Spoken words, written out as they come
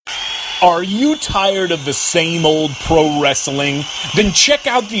Are you tired of the same old pro wrestling? Then check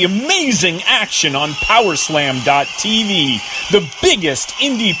out the amazing action on Powerslam.tv, the biggest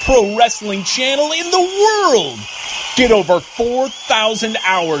indie pro wrestling channel in the world. Get over 4,000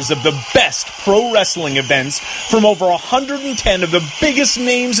 hours of the best pro wrestling events from over 110 of the biggest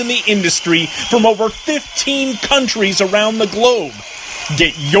names in the industry from over 15 countries around the globe.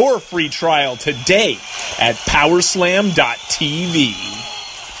 Get your free trial today at Powerslam.tv.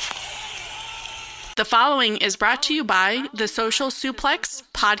 The following is brought to you by the Social Suplex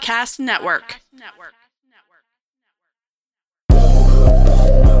Podcast Network.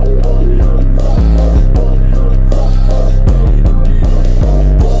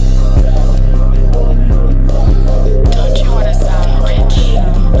 Don't you want to sound rich?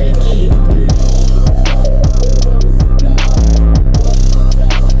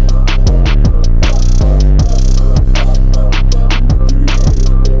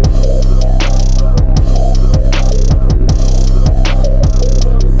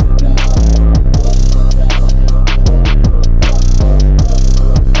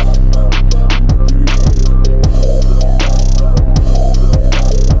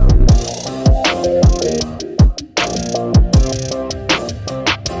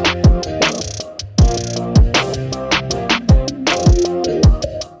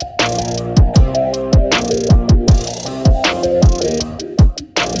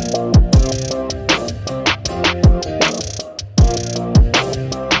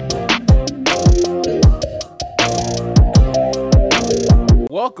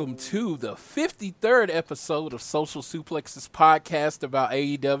 Welcome to the 53rd episode of Social Suplex's podcast about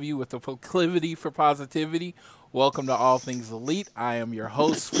AEW with a proclivity for positivity. Welcome to All Things Elite. I am your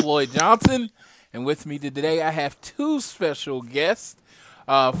host, Floyd Johnson, and with me today I have two special guests.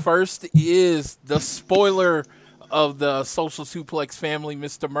 First is the spoiler of the Social Suplex family,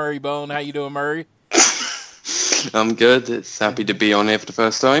 Mr. Murray Bone. How you doing, Murray? I'm good. It's happy to be on here for the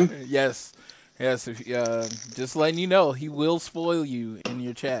first time. Yes, if, just letting you know, he will spoil you in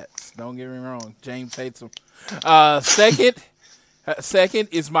your chats. Don't get me wrong. James hates him. Second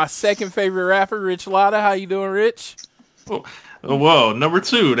is my second favorite rapper, Rich Latta. How you doing, Rich? Oh, whoa, number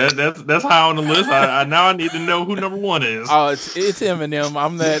two. That's high on the list. I now need to know who number one is. Oh, it's Eminem.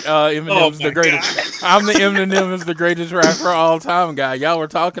 I'm that Eminem's the greatest. I'm the Eminem is the greatest rapper of all time guy. Y'all were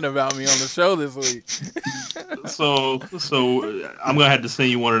talking about me on the show this week. So I'm gonna have to send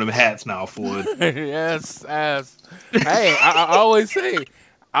you one of them hats now, Floyd. Yes. Hey, I always say,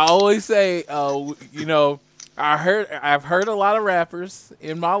 I've heard a lot of rappers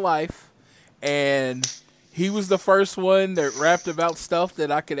in my life, and he was the first one that rapped about stuff that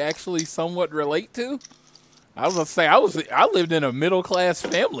I could actually somewhat relate to. I was gonna say I lived in a middle class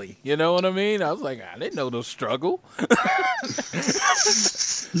family. You know what I mean? I was like, I didn't know the struggle.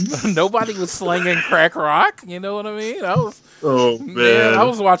 Nobody was slinging crack rock. You know what I mean? I was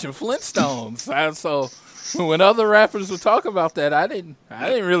watching Flintstones. So when other rappers would talk about that, I didn't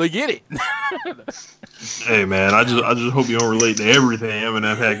really get it. Hey man, I just hope you don't relate to everything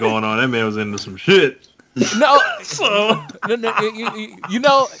Eminem had going on. That man was into some shit. No, you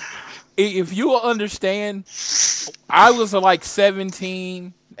know, if you understand, I was like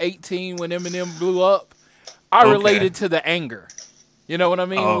 17, 18 when Eminem blew up. I related to the anger. You know what I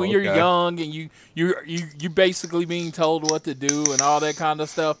mean? When you're young and you basically being told what to do and all that kind of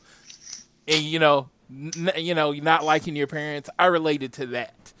stuff, and you're not liking your parents. I related to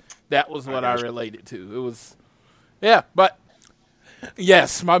that. That was what I related to. It was, but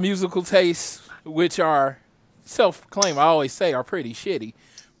yes, my musical tastes, which are self-proclaimed, I always say, are pretty shitty.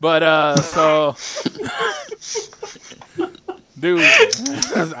 But, dude,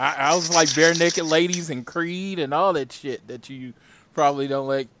 I was like Bare Naked Ladies and Creed and all that shit that you probably don't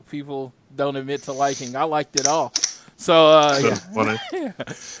like, people don't admit to liking. I liked it all. So, That's funny.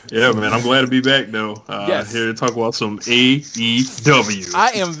 Yeah, man, I'm glad to be back, though. Yes. Here to talk about some AEW.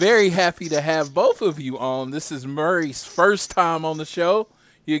 I am very happy to have both of you on. This is Murray's first time on the show.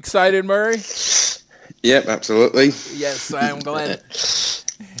 You excited, Murray? Yep, absolutely. Yes, I am glad.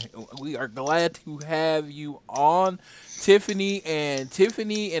 We are glad to have you on. Tiffany and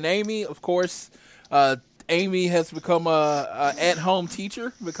Amy, of course, Amy has become a at-home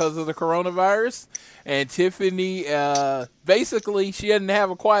teacher because of the coronavirus. And Tiffany, basically, she didn't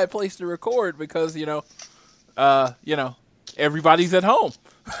have a quiet place to record because, everybody's at home.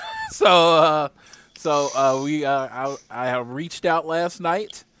 I reached out last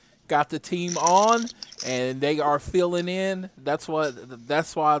night, got the team on, and they are filling in. That's why the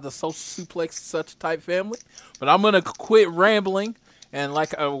Social Suplex is such a tight family. But I'm gonna quit rambling and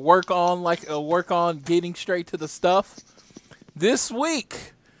work on getting straight to the stuff. This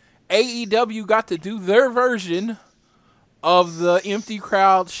week, AEW got to do their version of the empty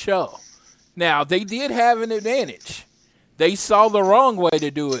crowd show. Now, they did have an advantage. They saw the wrong way to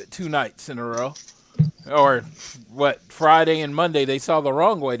do it 2 nights in a row. Or, Friday and Monday, they saw the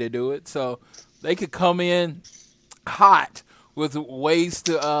wrong way to do it. So, they could come in hot with ways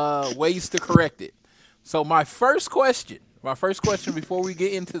to correct it. So, my first question before we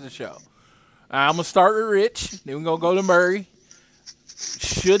get into the show, I'm going to start with Rich, then we're going to go to Murray.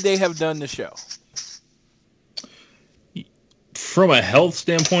 Should they have done the show? From a health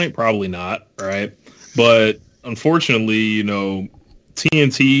standpoint, probably not, right? But unfortunately,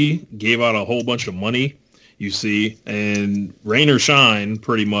 TNT gave out a whole bunch of money, you see, and rain or shine,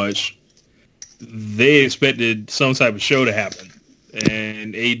 pretty much, they expected some type of show to happen.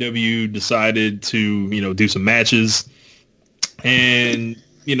 And AEW decided to, do some matches and,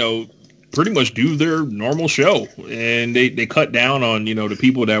 pretty much do their normal show. And they cut down on, the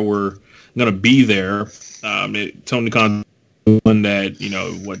people that were going to be there. Tony Khan, one that,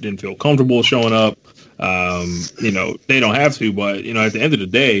 didn't feel comfortable showing up. They don't have to, but, at the end of the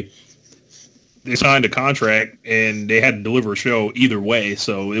day, they signed a contract and they had to deliver a show either way.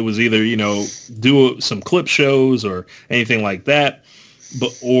 So it was either, do some clip shows or anything like that,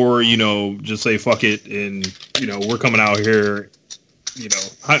 or just say, fuck it. And, we're coming out here,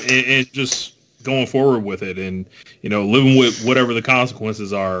 and just going forward with it and, living with whatever the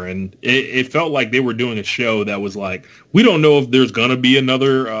consequences are. And it felt like they were doing a show that was like, we don't know if there's going to be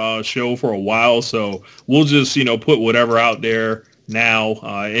another show for a while. So we'll just, put whatever out there now.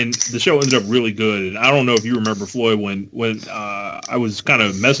 And the show ended up really good. And I don't know if you remember, Floyd, when I was kind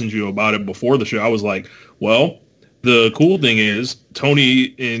of messaging you about it before the show, I was like, well, the cool thing is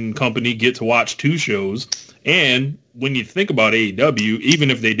Tony and company get to watch 2 shows. And when you think about AEW, even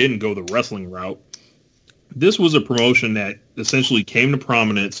if they didn't go the wrestling route, this was a promotion that essentially came to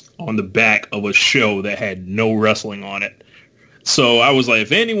prominence on the back of a show that had no wrestling on it. So I was like,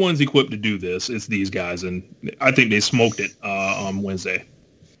 if anyone's equipped to do this, it's these guys. And I think they smoked it on Wednesday.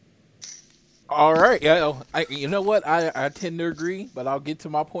 All right. You know what? I tend to agree, but I'll get to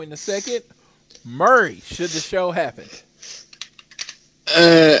my point in a second. Murray, should the show happen?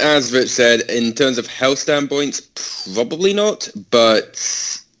 As Rich said, in terms of health standpoints, probably not.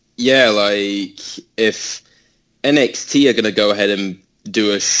 But yeah, like if NXT are going to go ahead and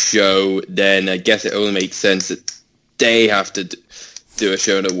do a show, then I guess it only makes sense that they have to do a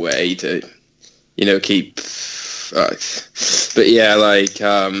show in a way to, keep. But yeah,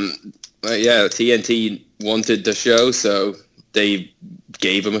 TNT wanted the show, so they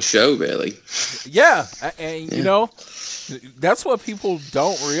gave them a show, really. Yeah, and that's what people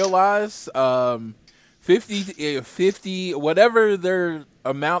don't realize. 50, whatever their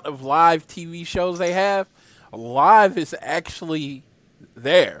amount of live TV shows they have, live is actually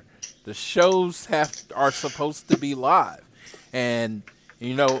there. The shows are supposed to be live. And,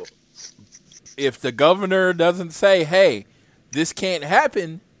 if the governor doesn't say, hey, this can't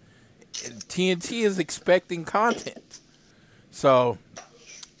happen, TNT is expecting content. So,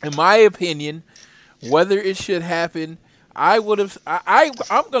 in my opinion, whether it should happen, I'm going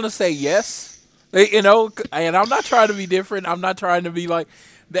to say yes, and I'm not trying to be different. I'm not trying to be like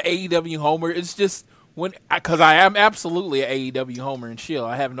the AEW homer. It's just because I am absolutely an AEW homer and shill.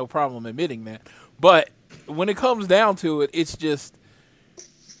 I have no problem admitting that. But when it comes down to it, it's just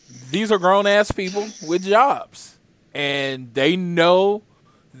these are grown-ass people with jobs, and they know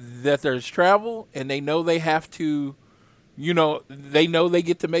that there's travel, and they know they have to, they know they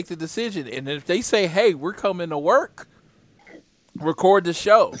get to make the decision. And if they say, hey, we're coming to work, record the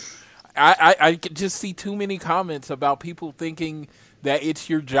show. I could just see too many comments about people thinking that it's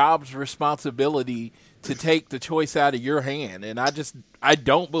your job's responsibility to take the choice out of your hand. And I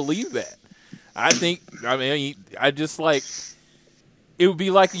don't believe that. It would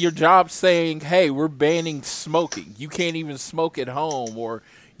be like your job saying, hey, we're banning smoking. You can't even smoke at home, or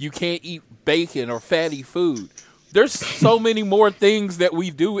you can't eat bacon or fatty food. There's so many more things that we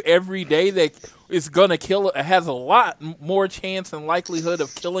do every day that is going to kill. It has a lot more chance and likelihood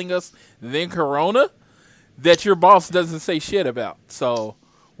of killing us than Corona that your boss doesn't say shit about. So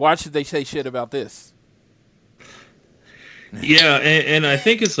why should they say shit about this? Yeah, and I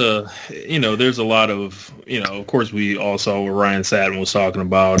think it's there's a lot of, of course we all saw what Ryan Satin was talking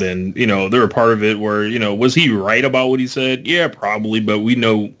about, and, they're a part of it where, was he right about what he said? Yeah, probably, but we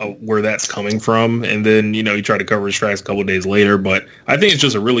know where that's coming from. And then, he tried to cover his tracks a couple of days later, but I think it's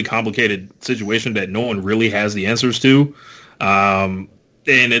just a really complicated situation that no one really has the answers to. And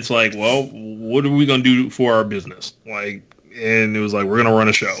it's like, well, what are we going to do for our business? And it was like, we're going to run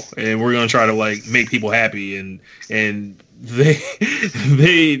a show and we're going to try to make people happy and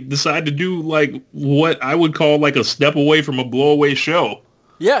they decide to do like what I would call like a step away from a blowaway show.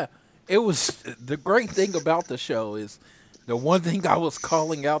 Yeah, it was the great thing about the show is the one thing I was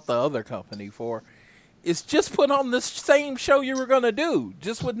calling out the other company for is just put on the same show you were going to do,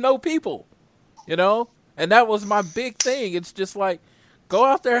 just with no people, you know? And that was my big thing. It's just like, go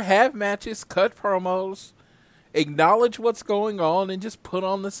out there, have matches, cut promos, acknowledge what's going on, and just put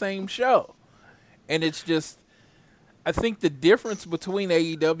on the same show. And it's just, I think the difference between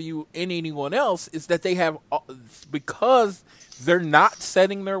AEW and anyone else is that they have, because they're not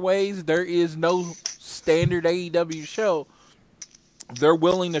setting their ways, there is no standard AEW show, they're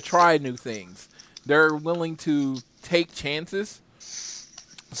willing to try new things. They're willing to take chances.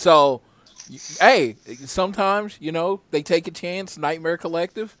 So, hey, sometimes, you know, they take a chance, Nightmare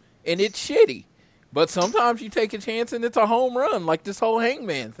Collective, and it's shitty. But sometimes you take a chance and it's a home run, like this whole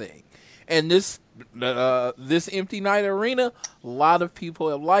Hangman thing. And this Empty Night Arena, a lot of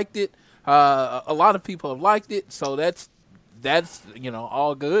people have liked it. So that's you know,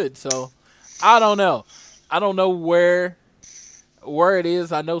 all good. So I don't know. I don't know where it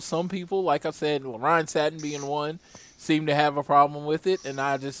is. I know some people, like I said, Ryan Satin being one, seem to have a problem with it. And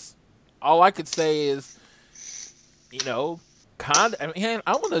all I could say is, you know, I mean,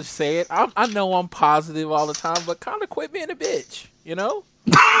 I want to say it. I know I'm positive all the time, but kind of quit being a bitch, you know?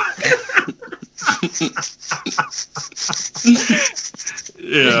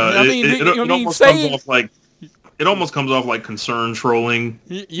 Yeah, I mean, it almost comes off like concern trolling,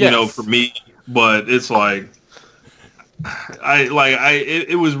 yes. You know, for me. But it's like,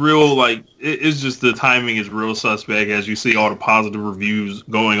 it was real. Like, it's just the timing is real suspect as you see all the positive reviews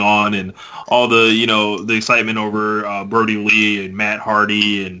going on and all the, you know, the excitement over Brody Lee and Matt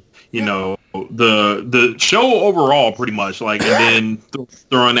Hardy and, you know, the show overall pretty much, like, and then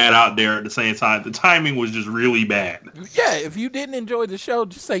throwing that out there at the same time. The timing was just really bad. Yeah, if you didn't enjoy the show,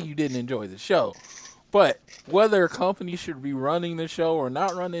 just say you didn't enjoy the show. But whether a company should be running the show or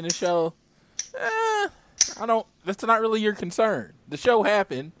not running the show, that's not really your concern. The show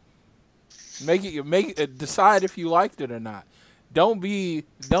happened. Decide if you liked it or not. Don't be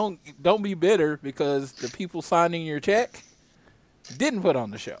bitter because the people signing your check didn't put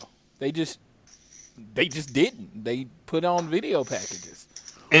on the show. They just didn't. They put on video packages.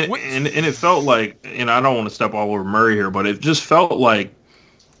 And it felt like, and I don't want to step all over Murray here, but it just felt like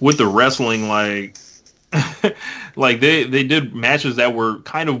with the wrestling, like like they did matches that were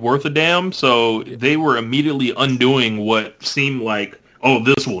kind of worth a damn, so they were immediately undoing what seemed like, oh,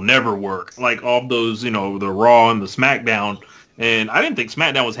 this will never work. Like all those, you know, the Raw and the SmackDown. And I didn't think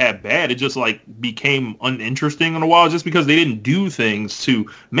SmackDown was that bad. It just like became uninteresting in a while just because they didn't do things to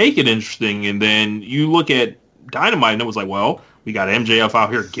make it interesting. And then you look at Dynamite and it was like, well, we got MJF out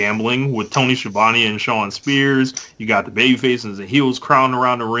here gambling with Tony Schiavone and Shawn Spears. You got the babyface and the heels crowding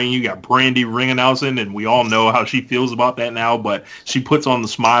around the ring. You got Brandy ring announcing, and we all know how she feels about that now. But she puts on the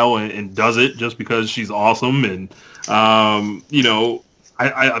smile and does it just because she's awesome. And, you know,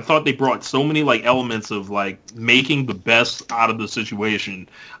 I thought they brought so many like elements of like making the best out of the situation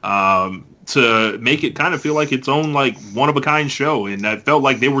to make it kind of feel like its own like one of a kind show. And I felt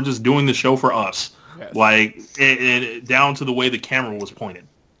like they were just doing the show for us. Yes. Like it down to the way the camera was pointed.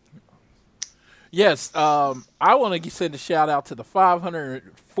 Yes, I want to send a shout out to the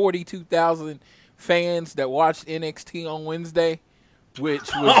 542,000 fans that watched NXT on Wednesday,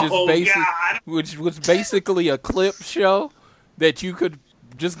 which was basically a clip show that you could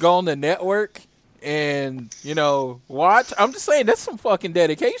just go on the network and, you know, watch. I'm just saying that's some fucking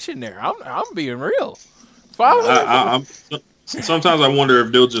dedication there. I'm being real. Sometimes I wonder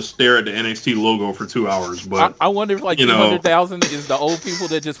if they'll just stare at the NXT logo for 2 hours. But I wonder if like 200,000 is the old people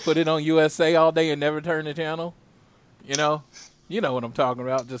that just put it on USA all day and never turn the channel. You know what I'm talking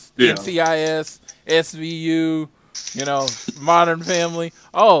about. Just NCIS, SVU, you know, Modern Family.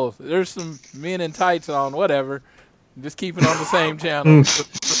 Oh, there's some men in tights on, whatever. Just keep it on the same channel.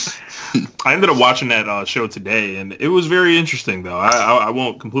 I ended up watching that show today, and it was very interesting, though. I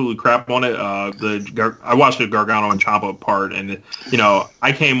won't completely crap on it. I watched the Gargano and Ciampa part, and, you know,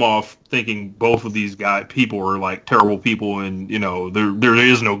 I came off thinking both of these people were, like, terrible people, and, you know, there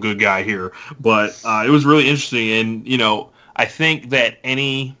is no good guy here. But it was really interesting, and, you know, I think that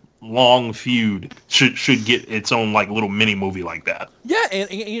any long feud should get its own like little mini movie like that. Yeah, and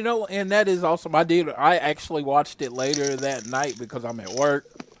you know, and that is awesome. I actually watched it later that night because I'm at work.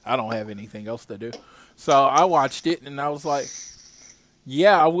 I don't have anything else to do. So I watched it and I was like,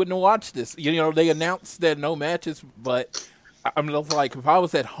 yeah, I wouldn't have watched this. You know, they announced that no matches, but I'm just like, if I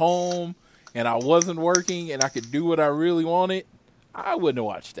was at home and I wasn't working and I could do what I really wanted, I wouldn't have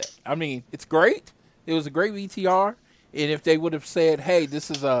watched that. I mean, it's great. It was a great VTR. And if they would have said, hey,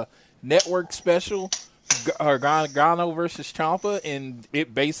 this is a network special, Gargano versus Ciampa, and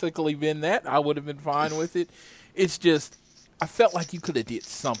it basically been that, I would have been fine with it. It's just, I felt like you could have did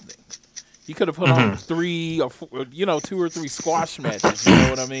something. You could have put on 3 or 4, 2 or 3 squash matches, you know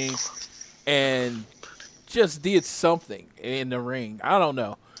what I mean? And just did something in the ring. I don't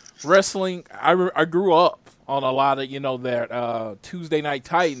know. Wrestling, I grew up on a lot of, that Tuesday Night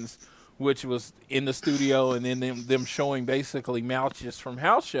Titans, which was in the studio, and then them showing basically matches from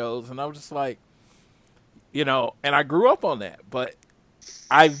house shows. And I was just like, and I grew up on that. But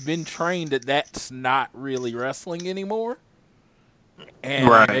I've been trained that that's not really wrestling anymore. And,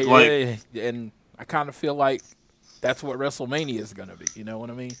 right. And I kind of feel like that's what WrestleMania is going to be. You know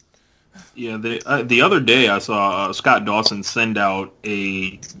what I mean? Yeah, the other day I saw Scott Dawson send out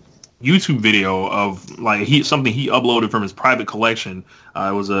a YouTube video of something he uploaded from his private collection.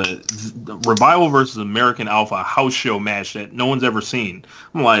 It was a Revival versus American Alpha house show match that no one's ever seen.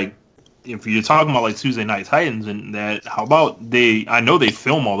 I'm like, if you're talking about like Tuesday Night Titans and that, how about I know they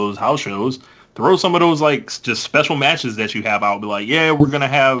film all those house shows. Throw some of those like just special matches that you have out. Be like, yeah, we're gonna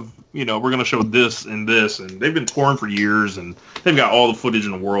have, we're gonna show this and this, and they've been touring for years and they've got all the footage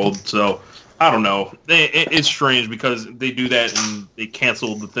in the world. So I don't know. It's strange because they do that and they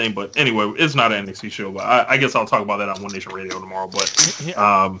canceled the thing. But anyway, it's not an NXT show. But I guess I'll talk about that on One Nation Radio tomorrow.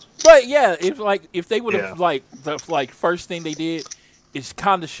 But yeah, if they would have the first thing they did is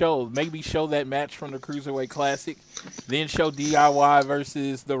kind of show that match from the Cruiserweight Classic, then show DIY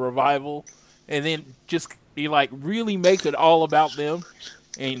versus the Revival. And then just be like, really make it all about them,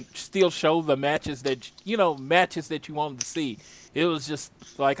 and still show the matches that you wanted to see. It was just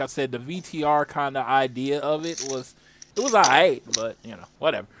like I said, the VTR kind of idea of it was alright, but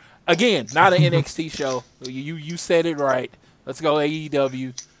whatever. Again, not an NXT show. You said it right. Let's go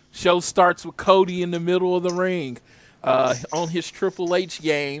AEW. Show starts with Cody in the middle of the ring, on his Triple H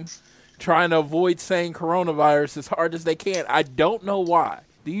game, trying to avoid saying coronavirus as hard as they can. I don't know why.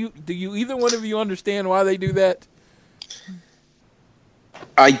 Do you either one of you understand why they do that?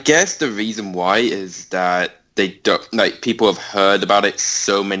 I guess the reason why is that they don't, like, people have heard about it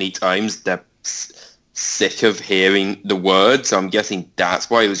so many times, they're sick of hearing the words. So I'm guessing that's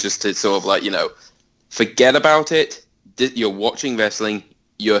why it was just to sort of like, forget about it. You're watching wrestling.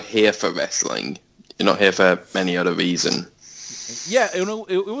 You're here for wrestling. You're not here for any other reason. Yeah, it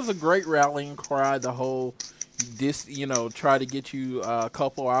was a great rallying cry, the whole... try to get you a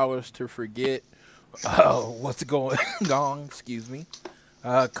couple hours to forget what's going on. Excuse me,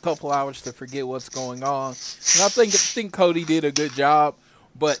 a couple hours to forget what's going on. And I think Cody did a good job,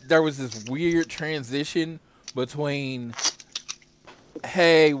 but there was this weird transition between,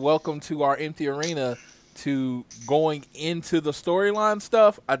 "Hey, welcome to our empty arena," to going into the storyline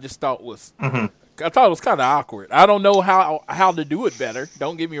stuff. I just thought was. I thought it was kind of awkward. I don't know how to do it better.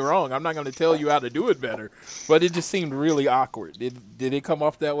 Don't get me wrong. I'm not going to tell you how to do it better, but it just seemed really awkward. Did it come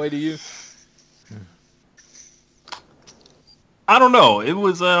off that way to you? I don't know. It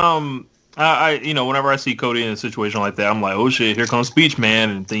was whenever I see Cody in a situation like that, I'm like, oh shit, here comes Speech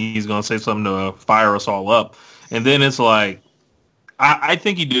Man, and think he's going to say something to fire us all up. And then it's like, I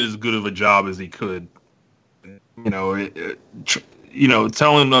think he did as good of a job as he could.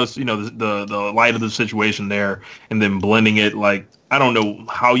 Telling us, the light of the situation there, and then blending it. Like, I don't know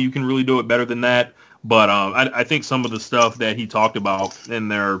how you can really do it better than that, but I think some of the stuff that he talked about in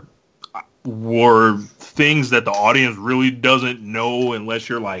there were things that the audience really doesn't know unless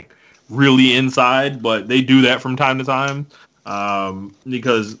you're like really inside. But they do that from time to time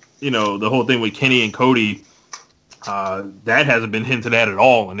because the whole thing with Kenny and Cody, that hasn't been hinted at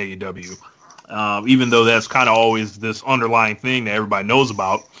all in AEW. Even though that's kind of always this underlying thing that everybody knows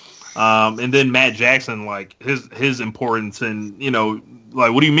about. And then Matt Jackson, like his importance, and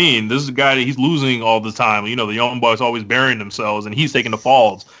like, what do you mean? This is a guy that he's losing all the time. The Young Bucks always burying themselves, and he's taking the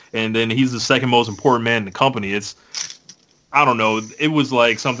falls. And then he's the second most important man in the company. I don't know. It was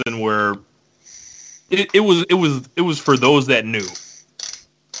like something where it was for those that knew.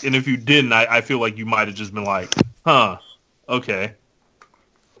 And if you didn't, I feel like you might have just been like, huh, okay.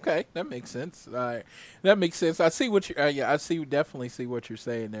 Okay, that makes sense. All right, that makes sense. I see what you. Definitely see what you're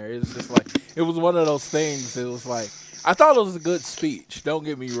saying there. It's just like it was one of those things. It was like I thought it was a good speech. Don't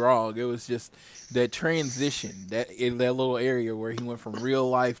get me wrong. It was just that transition that in that little area where he went from real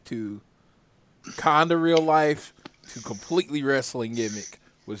life to kind of real life to completely wrestling gimmick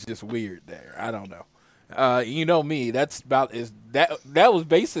was just weird there. I don't know. Me. That's about that was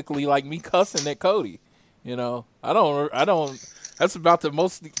basically like me cussing at Cody. I don't. That's about the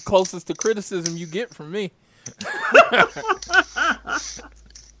closest to criticism you get from me.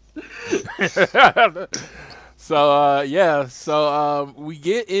 So we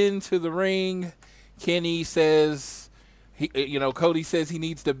get into the ring. Kenny says, Cody says he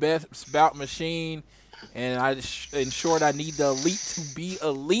needs the best bout machine, and in short, I need the elite to be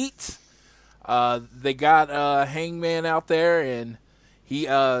elite. They got Hangman out there, and he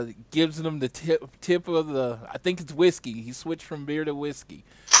gives them the tip of the, I think it's whiskey. He switched from beer to whiskey.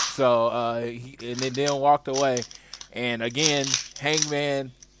 So and then walked away. And again,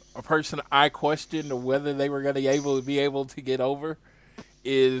 Hangman, a person I questioned whether they were going to be able to get over,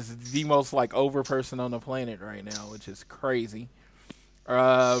 is the most over person on the planet right now, which is crazy.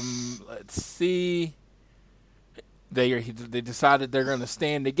 Let's see. They decided they're going to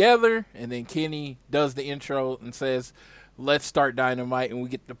stand together, and then Kenny does the intro and says, "Let's start Dynamite," and we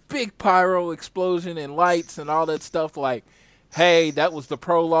get the big pyro explosion and lights and all that stuff. Like, hey, that was the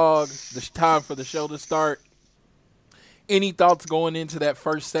prologue. It's time for the show to start. Any thoughts going into that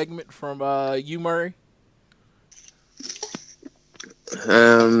first segment from you, Murray?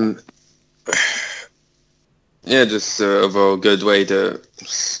 Yeah, just overall good way to.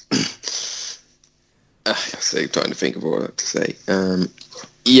 Trying to think of what to say.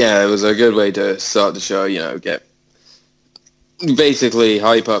 Yeah, it was a good way to start the show. Get basically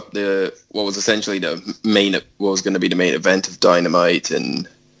hype up what was essentially what was going to be the main event of Dynamite, and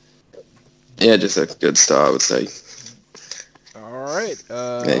yeah, just a good start, I would say. All right.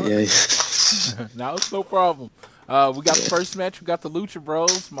 Yeah. No, it's no problem. We got the first match. We got the Lucha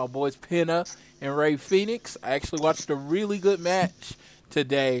Bros, my boys Penta and Rey Fenix. I actually watched a really good match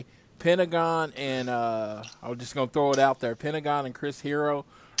today. Pentagon and I'm just going to throw it out there. Pentagon and Chris Hero.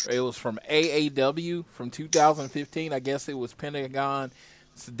 It was from AAW from 2015. I guess it was Pentagon's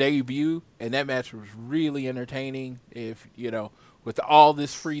debut, and that match was really entertaining. If, with all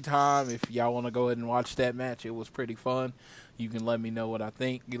this free time, if y'all want to go ahead and watch that match, it was pretty fun. You can let me know what I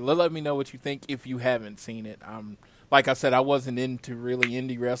think. Let me know what you think if you haven't seen it. Like I said, I wasn't into really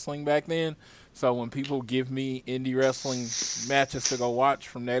indie wrestling back then. So when people give me indie wrestling matches to go watch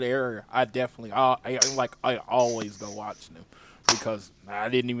from that era, I definitely, I always go watch them, because I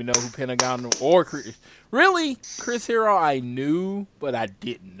didn't even know who Pentagon or Chris Hero I knew, but I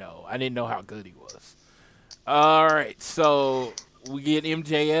didn't know. I didn't know how good he was. All right, so we get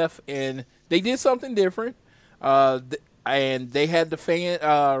MJF, and they did something different. And they had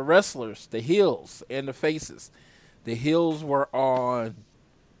the wrestlers, the heels and the faces. The heels were on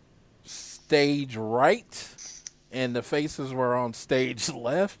stage right, and the faces were on stage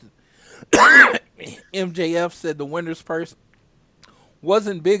left. MJF said the winner's purse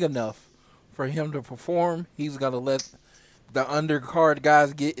wasn't big enough for him to perform. He's going to let the undercard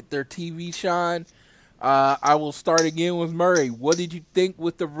guys get their TV shine. I will start again with Murray. What did you think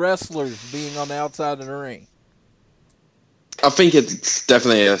with the wrestlers being on the outside of the ring? I think it's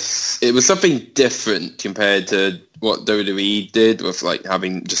definitely it was something different compared to what WWE did with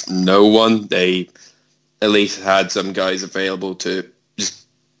having just no one. They at least had some guys available to just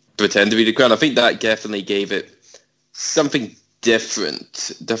pretend to be the crowd. I think that definitely gave it something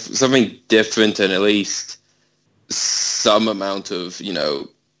different, and at least some amount of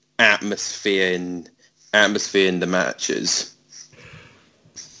atmosphere in the matches.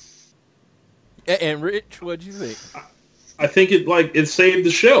 And Rich, what'd you think? I think it saved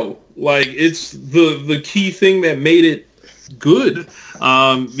the show. It's the key thing that made it good.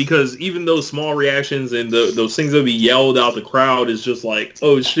 Because even those small reactions and those things that would be yelled out the crowd is just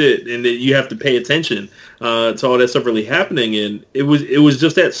oh shit, and that you have to pay attention to all that stuff really happening. And it was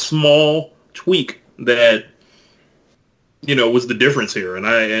just that small tweak that was the difference here. And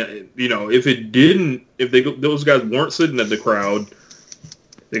if those guys weren't sitting at the crowd,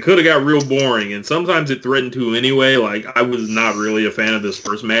 it could have got real boring, and sometimes it threatened to anyway. I was not really a fan of this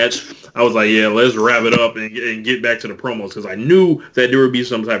first match. I was yeah, let's wrap it up and get back to the promos, because I knew that there would be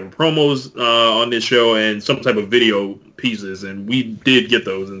some type of promos on this show and some type of video pieces, and we did get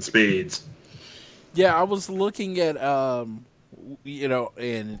those in spades. Yeah, I was looking at, and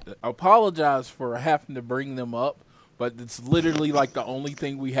I apologize for having to bring them up, but it's literally the only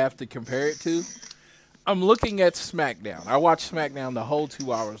thing we have to compare it to. I'm looking at SmackDown. I watched SmackDown the whole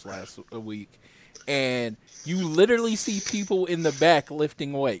 2 hours last week, and you literally see people in the back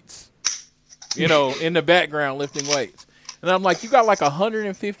lifting weights. In the background lifting weights. And I'm you got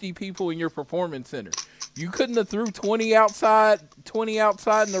 150 people in your performance center. You couldn't have threw 20 outside in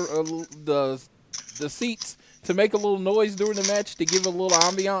the seats to make a little noise during the match to give a little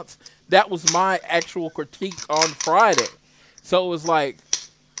ambiance. That was my actual critique on Friday. So it was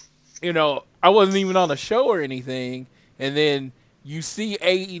I wasn't even on a show or anything, and then you see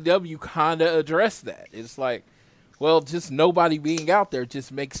AEW kind of address that. It's just nobody being out there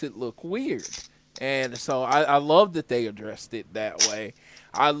just makes it look weird. And so I love that they addressed it that way.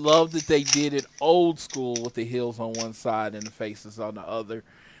 I love that they did it old school with the heels on one side and the faces on the other.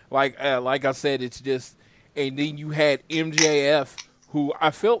 Like I said, it's just, and then you had MJF, who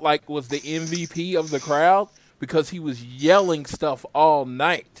I felt like was the MVP of the crowd because he was yelling stuff all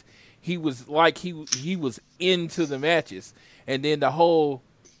night. He was like he was into the matches, and then the whole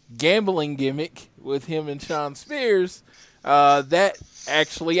gambling gimmick with him and Shawn Spears, that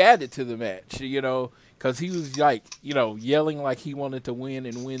actually added to the match, because he was like, yelling like he wanted to win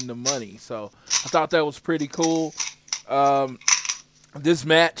and win the money. So I thought that was pretty cool. This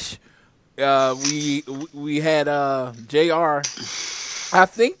match, we had JR. I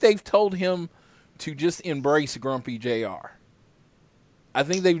think they've told him to just embrace Grumpy JR. I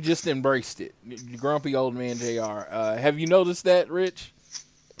think they've just embraced it. Grumpy old man JR. Have you noticed that, Rich?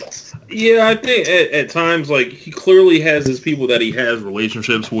 Yeah, I think at times, like, he clearly has his people that he has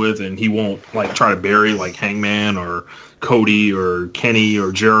relationships with, and he won't, like, try to bury, like, Hangman or Cody or Kenny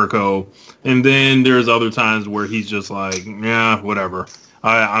or Jericho. And then there's other times where he's just like, yeah, whatever.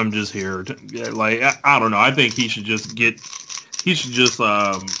 I'm just here. I don't know. I think he should just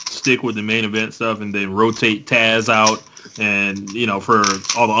stick with the main event stuff and then rotate Taz out and, for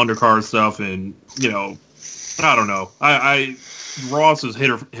all the undercard stuff. And, I don't know. Ross is hit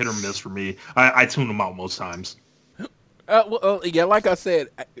or miss for me. I tune him out most times. Yeah, like I said,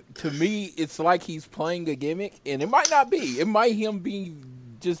 to me, it's like he's playing a gimmick, and it might not be. It might him being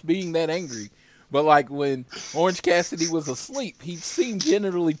that angry. But like when Orange Cassidy was asleep, he seemed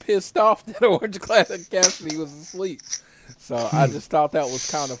generally pissed off that Orange Cassidy was asleep. So I just thought that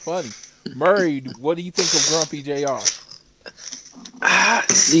was kind of funny. Murray, what do you think of Grumpy JR?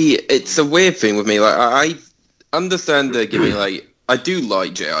 See, it's a weird thing with me. Like, I understand the gimmick. Like, I do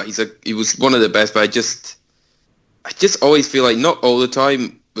like JR. He was one of the best, but I just always feel like not all the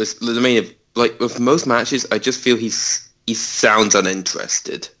time. With most matches, I just feel he sounds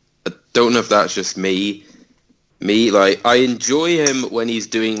uninterested. I don't know if that's just me. Like, I enjoy him when he's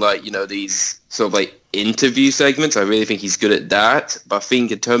doing, like, these sort of like interview segments. I really think he's good at that. But I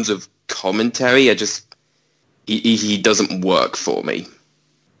think in terms of commentary, he doesn't work for me.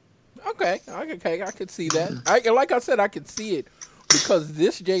 Okay, I could see that. Like I said, I could see it because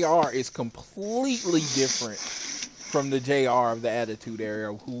this JR is completely different from the JR of the Attitude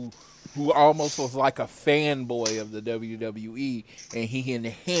Era, who almost was like a fanboy of the WWE, and he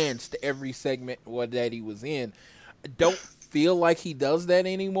enhanced every segment that he was in. I don't feel like he does that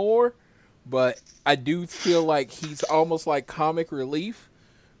anymore, but I do feel like he's almost like comic relief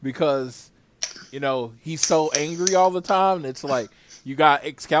because, he's so angry all the time, and it's like, you got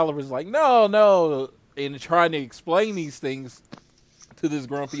Excalibur's like, no, and trying to explain these things to this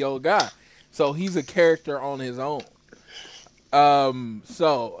grumpy old guy. So he's a character on his own. Outside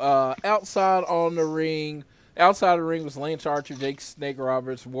of the ring was Lance Archer, Jake Snake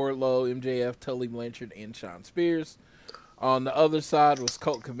Roberts, Wardlow, MJF, Tully Blanchard, and Shawn Spears. On the other side was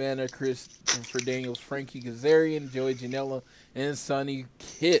Colt Cabana, Christopher Daniels, Frankie Kazarian, Joey Janela, and Sonny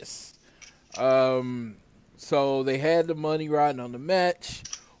Kiss. So they had the money riding on the match.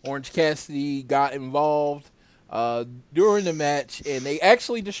 Orange Cassidy got involved during the match, and they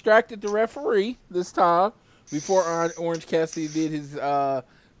actually distracted the referee this time before Orange Cassidy did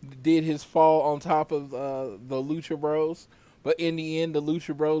his fall on top of the Lucha Bros. But in the end, the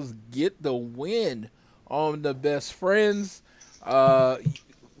Lucha Bros get the win on the Best Friends.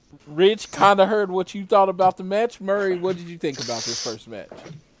 Rich, kind of heard what you thought about the match. Murray, what did you think about this first match?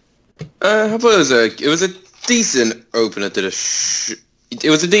 I thought it was a decent opener to the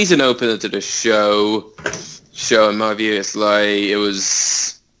show in my view. It's like it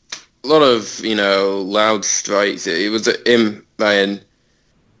was a lot of loud strikes. It was a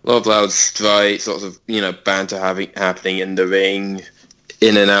lot of loud strikes, lots of banter happening in the ring,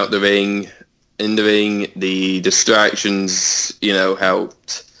 in and out the ring. In the ring, the distractions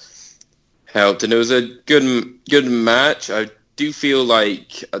helped, and it was a good match. I do feel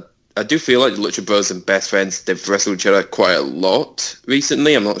like the Lucha Bros and Best Friends, they've wrestled each other quite a lot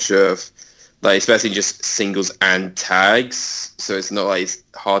recently. I'm not sure if, especially just singles and tags, so it's not like it's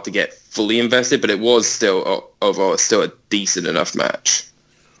hard to get fully invested, but it was still, overall, still a decent enough match.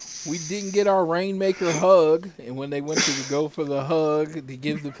 We didn't get our Rainmaker hug, and when they went to go for the hug to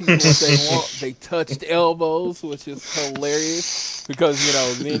give the people what they want, they touched elbows, which is hilarious,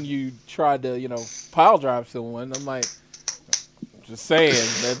 because, then you tried to, pile drive someone. I'm like, just saying,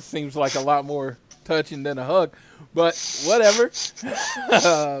 that seems like a lot more touching than a hug, but whatever.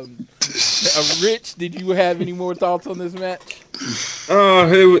 Rich, did you have any more thoughts on this match?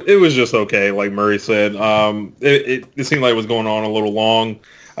 It was just okay, like Murray said. It seemed like it was going on a little long.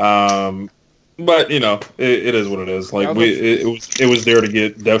 But it is what it is. Like it was there to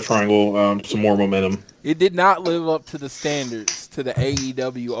get Death Triangle some more momentum. It did not live up to the standards to the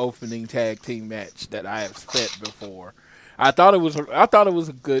AEW opening tag team match that I have set before. I thought it was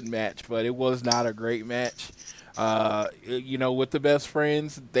a good match, but it was not a great match. With the Best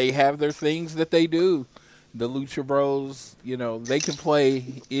Friends, they have their things that they do. The Lucha Bros, they can play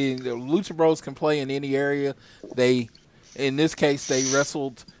the Lucha Bros can play in any area. In this case, they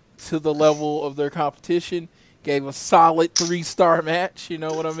wrestled to the level of their competition. Gave a solid 3-star match, you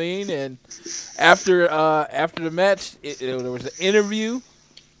know what I mean? And after the match, there was an interview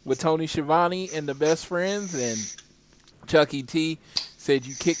with Tony Schiavone and the Best Friends, and Chucky T said,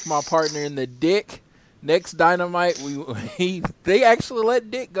 "You kicked my partner in the dick." Next Dynamite, they actually let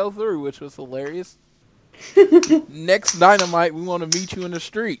Dick go through, which was hilarious. Next Dynamite, we want to meet you in the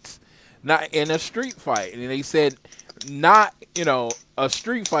streets, not in a street fight. And they said, not a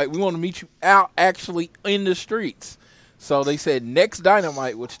street fight. We want to meet you out actually in the streets. So they said next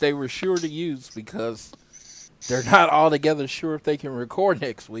Dynamite, which they were sure to use because they're not altogether sure if they can record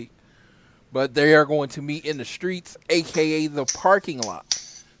next week. But they are going to meet in the streets, a.k.a. the parking lot.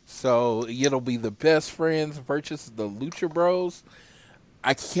 So it'll be the Best Friends versus the Lucha Bros.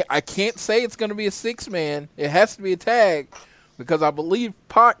 I can't say it's going to be a 6-man. It has to be a tag because I believe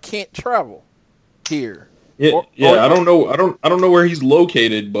Pac can't travel here. Yeah, I don't know. I don't know where he's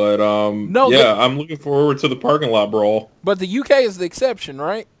located, but I'm looking forward to the parking lot brawl. But the UK is the exception,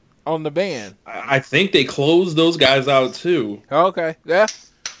 right? On the ban. I think they closed those guys out too. Okay, yeah.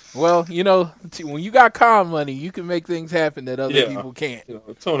 Well, when you got con money, you can make things happen that other people can't.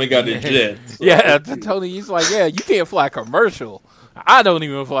 Tony got the jet. So. Yeah, Tony, he's like, yeah, you can't fly commercial. I don't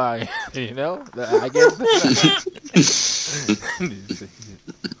even fly, I guess.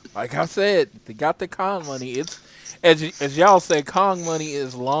 Like I said, they got the con money. It's as y'all say, con money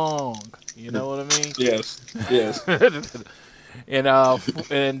is long. You know what I mean? Yes.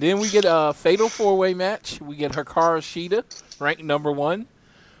 And then we get a fatal 4-way match. We get Hikaru Shida, ranked number 1,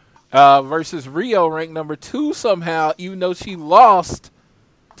 versus Rio, ranked number 2 somehow, even though she lost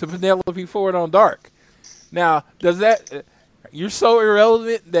to Penelope Ford on Dark. Now, you're so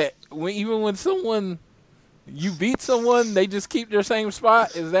irrelevant that even when you beat someone, they just keep their same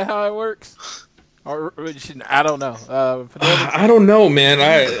spot? Is that how it works? Or I don't know. I don't know, man.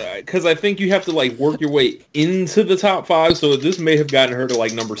 Because I think you have to work your way into the top 5. So this may have gotten her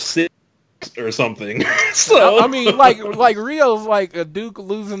to number 6 or something. So I mean, like Rio's like a Duke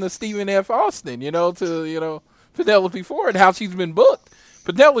losing to Stephen F. Austin, to Penelope Ford, how she's been booked.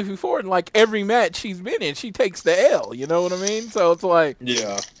 Penelope Ford, in every match she's been in, she takes the L. You know what I mean? So it's like,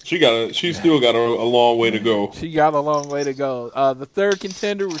 yeah, she still got a long way to go. She got a long way to go. The third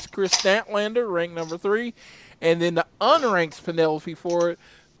contender was Chris Statlander, ranked number 3, and then the unranked Penelope Ford,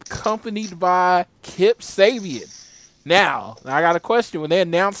 accompanied by Kip Sabian. Now I got a question. When they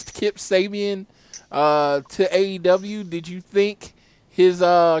announced Kip Sabian to AEW, did you think his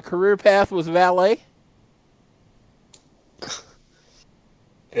career path was valet?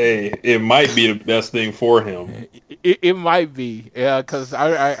 Hey, it might be the best thing for him. It might be, yeah. Because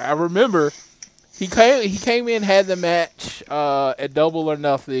I remember he came in, had the match at Double or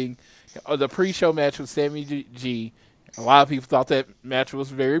Nothing, the pre-show match with Sammy G. A lot of people thought that match was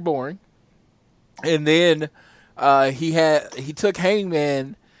very boring, and then he took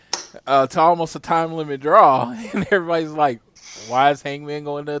Hangman to almost a time limit draw, and everybody's like, "Why is Hangman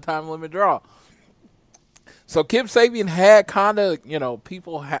going to a time limit draw?" So Kip Sabian had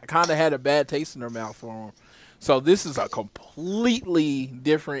people kind of had a bad taste in their mouth for him. So this is a completely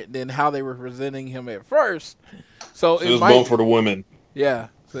different than how they were presenting him at first. So it was both for the women. Yeah.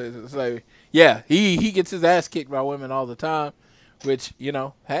 So yeah, he gets his ass kicked by women all the time, which,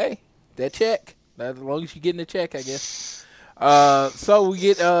 hey, that check. As long as you're getting a check, I guess. So we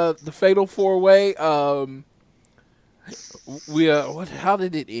get the Fatal 4-Way. How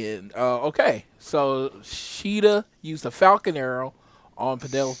did it end? Okay. So Shida used a Falcon Arrow on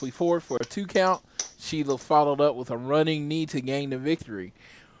Penelope Ford for a 2 count. Shida followed up with a running knee to gain the victory.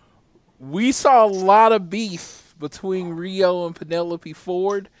 We saw a lot of beef between Rio and Penelope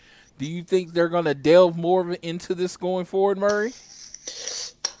Ford. Do you think they're going to delve more into this going forward, Murray?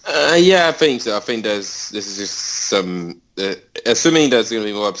 Yeah, I think so. I think this is just some... assuming there's going to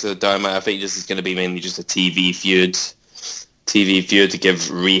be more episodes of Dynamite, I think this is going to be mainly just a TV feud to give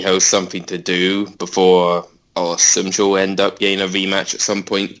Rio something to do before I'll assume she'll end up getting a rematch at some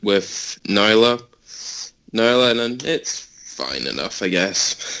point with Nyla, and then it's fine enough, I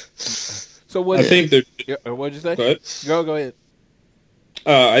guess. So what? I think that. What'd you say? Go ahead. Go ahead.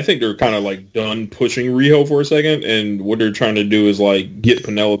 I think they're kind of like done pushing Riho for a second, and what they're trying to do is like get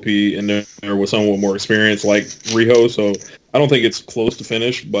Penelope in there with someone with more experience like Riho. So I don't think it's close to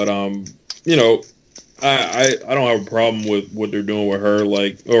finish, but you know, I don't have a problem with what they're doing with her,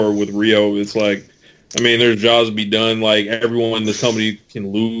 like, or with Riho. It's like, I mean, there's jobs to be done. Like, everyone in this company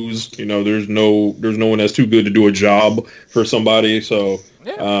can lose. You know, there's no one that's too good to do a job for somebody. So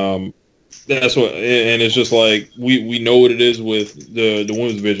that's what, and it's just like we know what it is with the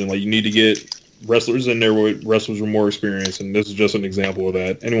women's division. Like, you need to get wrestlers in there with wrestlers with more experience, and this is just an example of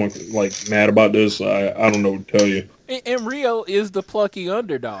that. Anyone like mad about this? I don't know what to tell you. And Riho is the plucky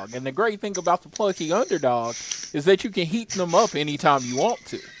underdog, and the great thing about the plucky underdog is that you can heat them up anytime you want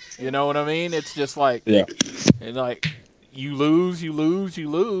to. You know what I mean? It's just like, and like you lose,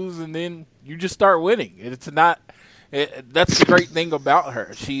 and then you just start winning. It's not. That's the great thing about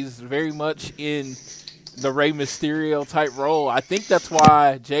her. She's very much in the Rey Mysterio type role. I think that's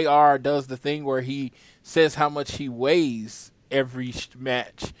why JR does the thing where he says how much he weighs every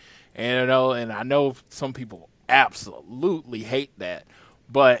match. And I know some people absolutely hate that,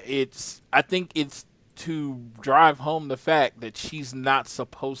 but I think it's to drive home the fact that she's not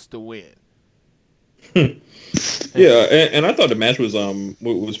supposed to win. Yeah, and I thought the match was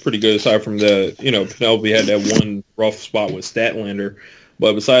pretty good. Aside from the, Penelope had that one rough spot with Statlander,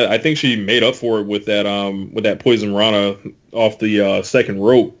 but besides, I think she made up for it with that Poison Rana off the second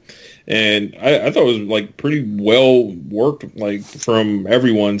rope, and I thought it was like pretty well worked, like, from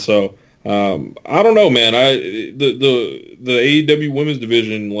everyone. So I don't know, man. The AEW women's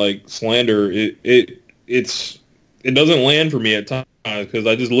division, like, slander, it doesn't land for me at times, because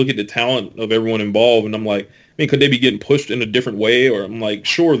I just look at the talent of everyone involved, and I'm like, I mean, could they be getting pushed in a different way? Or I'm like,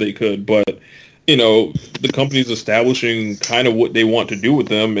 sure they could, but the company's establishing kind of what they want to do with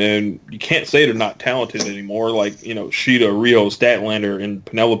them, and you can't say they're not talented anymore. Like, Shida, Riho, Statlander, and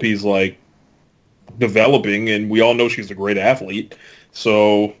Penelope's like developing, and we all know she's a great athlete.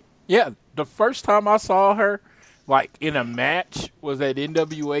 So yeah, the first time I saw her like in a match was at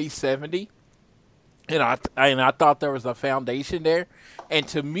NWA 70. And I thought there was a foundation there. And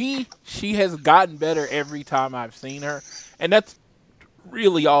to me, she has gotten better every time I've seen her. And that's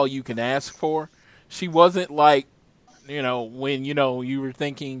really all you can ask for. She wasn't like, when, you were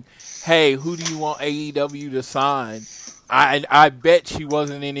thinking, hey, who do you want AEW to sign? I bet she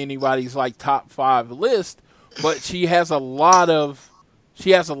wasn't in anybody's like top 5 list, but she has a lot of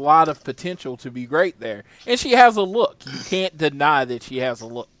potential to be great there. And she has a look. You can't deny that she has a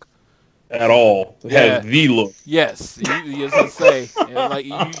look. At all. It has the look. Yes, as I say, like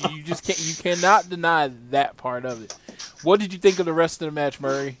you just can't, you cannot deny that part of it. What did you think of the rest of the match,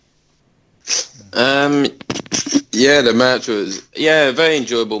 Murray? The match was a very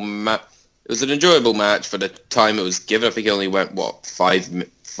enjoyable match. It was an enjoyable match for the time it was given. I think it only went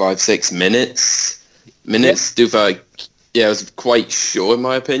 5-6 minutes. It was quite short in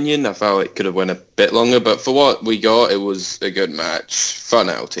my opinion. I felt it could have went a bit longer, but for what we got, it was a good match. Fun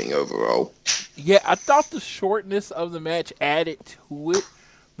outing overall. Yeah, I thought the shortness of the match added to it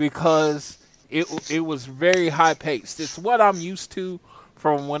because it was very high paced. It's what I'm used to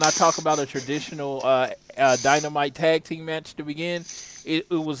from when I talk about a traditional Dynamite tag team match to begin. It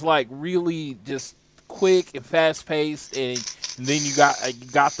was like really just quick and fast paced, and then you got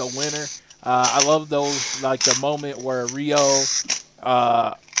the winner. I love those, like the moment where Riho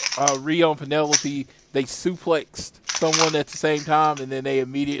and Penelope, they suplexed someone at the same time, and then they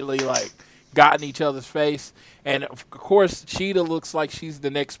immediately like got in each other's face. And of course, Shida looks like she's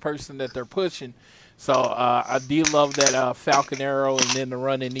the next person that they're pushing. So I did love that Falcon Arrow and then the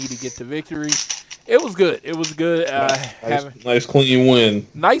running knee to get the victory. It was good. It was good. Nice clean win.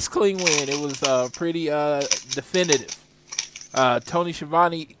 Nice clean win. It was pretty definitive. Tony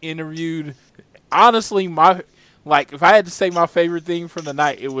Schiavone interviewed, honestly, if I had to say my favorite thing from the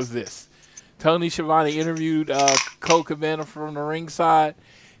night, it was this. Tony Schiavone interviewed Colt Cabana from the ringside,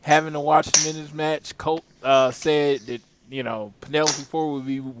 having to watch him in his match. Colt said that, Penelope Ford would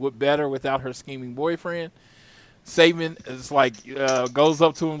be better without her scheming boyfriend. Saban is like, goes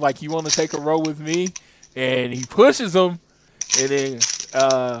up to him like, you want to take a row with me? And he pushes him, and then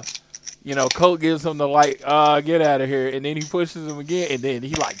Colt gives him the get out of here, and then he pushes him again, and then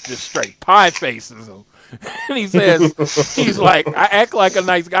he like just straight pie faces him. And he says, he's like, I act like a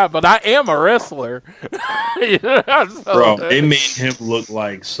nice guy, but I am a wrestler. Bro, they made him look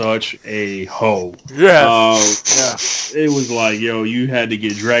like such a hoe. Yes. It was like, you had to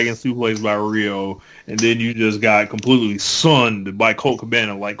get dragon suplexed by Riho, and then you just got completely sunned by Colt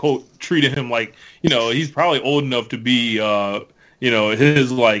Cabana. Like, Colt treated him like, he's probably old enough to be,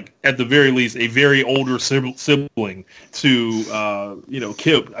 his, like, at the very least, a very older sibling to,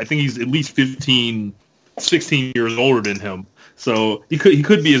 Kip. I think he's at least 15, 16 years older than him. So he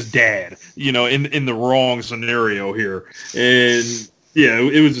could be his dad, in the wrong scenario here. And yeah,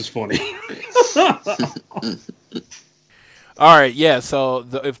 it was just funny. All right, yeah. So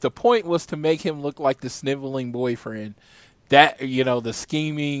if the point was to make him look like the sniveling boyfriend, that the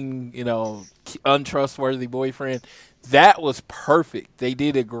scheming, untrustworthy boyfriend, that was perfect. They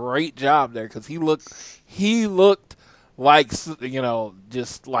did a great job there because he looked like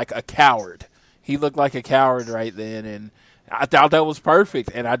just like a coward. He looked like a coward right then, and I thought that was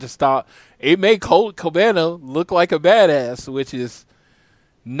perfect. And I just thought it made Colt Cabana look like a badass, which is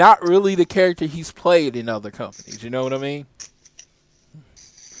not really the character he's played in other companies. You know what I mean?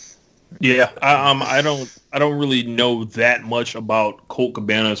 Yeah, I don't really know that much about Colt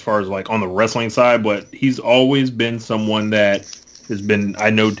Cabana as far as like on the wrestling side, but he's always been someone that has been, I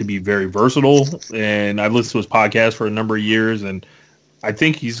know, to be very versatile, and I've listened to his podcast for a number of years, and I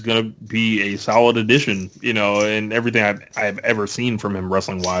think he's going to be a solid addition, and everything I've ever seen from him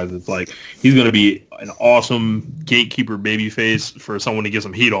wrestling wise, it's like he's going to be an awesome gatekeeper babyface for someone to get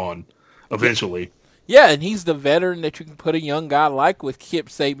some heat on eventually. Yeah, and he's the veteran that you can put a young guy like with Kip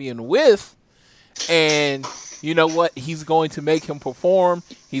Sabian with, and you know what? He's going to make him perform.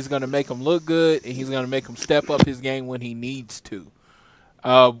 He's going to make him look good, and he's going to make him step up his game when he needs to.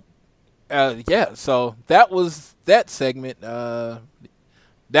 Yeah, so that was that segment. Then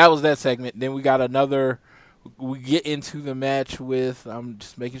we got another. We get into the match with. I'm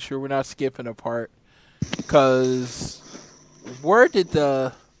just making sure we're not skipping a part, because where did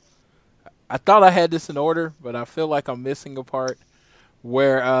the? I thought I had this in order, but I feel like I'm missing a part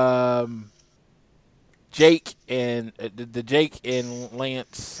where Jake and the Jake and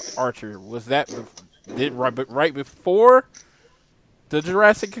Lance Archer, was that right before the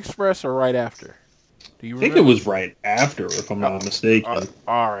Jurassic Express or right after? Do you remember? I think it was right after, if I'm not mistaken.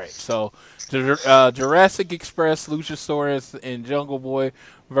 All right, so Jurassic Express, Luchasaurus, and Jungle Boy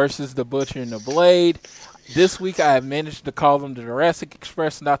versus the Butcher and the Blade. This week I have managed to call them the Jurassic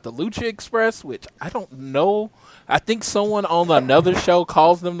Express, not the Lucha Express, which I don't know. I think someone on another show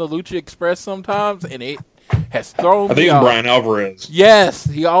calls them the Lucha Express sometimes, and it has thrown me off. I think it's Brian Alvarez. Yes,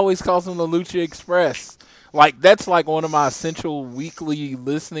 he always calls them the Lucha Express. Like, that's like one of my essential weekly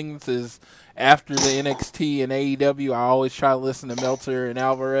listenings is after the NXT and AEW, I always try to listen to Meltzer and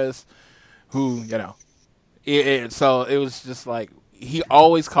Alvarez, who, so it was just like, he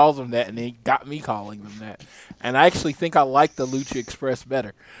always calls them that, and he got me calling them that. And I actually think I like the Lucha Express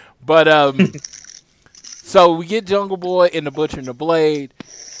better. But, so we get Jungle Boy and the Butcher and the Blade.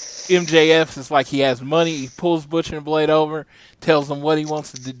 MJF is like he has money. He pulls Butcher and Blade over, tells them what he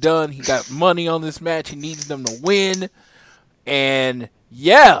wants to do done. He got money on this match. He needs them to win. And,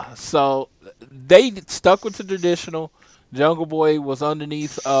 yeah, so they stuck with the traditional. Jungle Boy was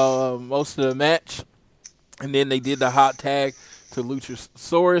underneath most of the match. And then they did the hot tag to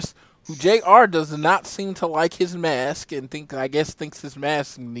Luchasaurus, who JR does not seem to like his mask and thinks his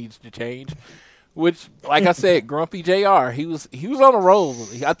mask needs to change. Which, like I said, Grumpy JR, he was on a roll.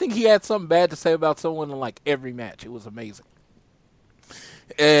 I think he had something bad to say about someone in like every match. It was amazing.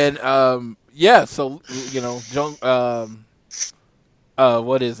 And so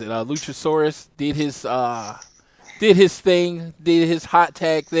what is it? Luchasaurus did his thing, did his hot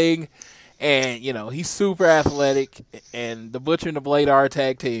tag thing. And, he's super athletic, and the Butcher and the Blade are a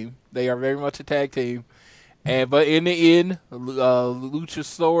tag team. They are very much a tag team. But in the end,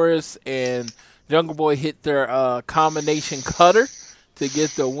 Luchasaurus and Jungle Boy hit their combination cutter to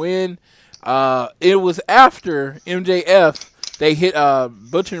get the win. It was after MJF, they hit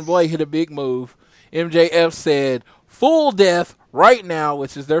Butcher and Blade hit a big move. MJF said, "Full death right now,"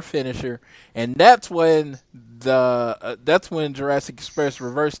 which is their finisher. And that's when Jurassic Express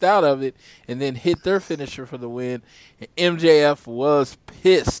reversed out of it and then hit their finisher for the win. And MJF was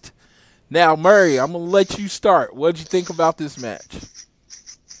pissed. Now, Murray, I'm gonna let you start. What did you think about this match?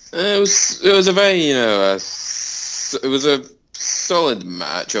 It was a very it was a solid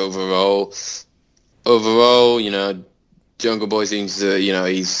match overall. Jungle Boy seems to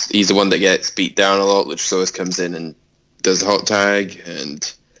he's the one that gets beat down a lot. Luchasaurus comes in and does the hot tag,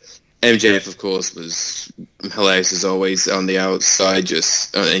 and MJF, of course, was hilarious as always on the outside,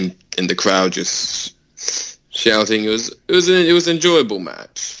 just in the crowd, just shouting. It was an enjoyable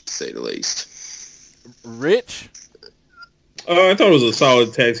match, to say the least. Rich? I thought it was a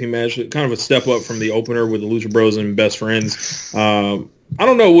solid tag team match, kind of a step up from the opener with the Lucha Bros and Best Friends. I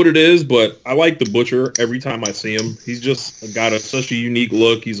don't know what it is, but I like the Butcher every time I see him. He's just got such a unique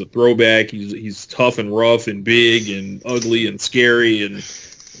look. He's a throwback. He's tough and rough and big and ugly and scary and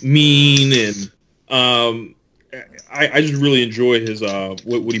mean, and I just really enjoy his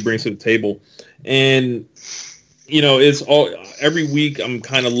what he brings to the table. And it's all every week I'm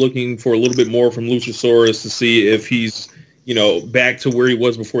kind of looking for a little bit more from Luchasaurus to see if he's back to where he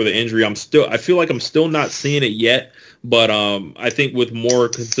was before the injury. I feel like I'm still not seeing it yet, but I think with more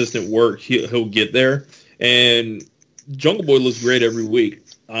consistent work he'll get there. And Jungle Boy looks great every week.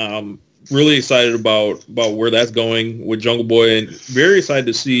 Really excited about where that's going with Jungle Boy, and very excited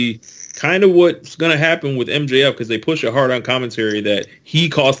to see kind of what's going to happen with MJF, because they push it hard on commentary that he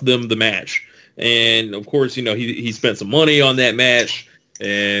cost them the match. And of course, he spent some money on that match,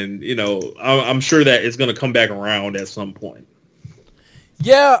 and I'm sure that it's going to come back around at some point.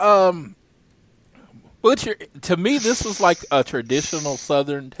 Yeah, Butcher, to me, this was like a traditional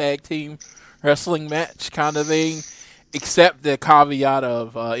Southern tag team wrestling match kind of thing, except the caveat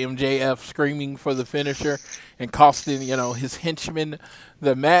of MJF screaming for the finisher and costing, his henchman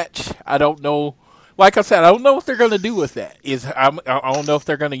the match. I don't know. Like I said, I don't know what they're going to do with that. I don't know if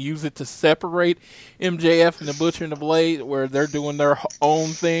they're going to use it to separate MJF and the Butcher and the Blade, where they're doing their own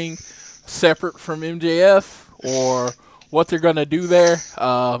thing separate from MJF, or what they're going to do there.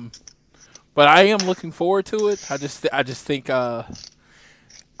 But I am looking forward to it. I just think I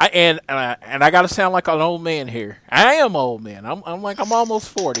got to sound like an old man here. I am an old man. I'm almost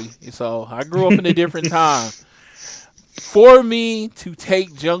 40, so I grew up in a different time. For me to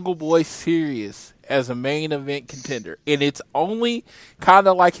take Jungle Boy serious as a main event contender, and it's only kind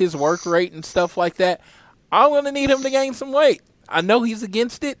of like his work rate and stuff like that, I'm going to need him to gain some weight. I know he's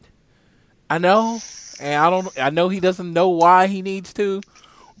against it. I know. And I know he doesn't know why he needs to.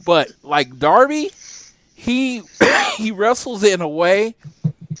 But like Darby, he wrestles in a way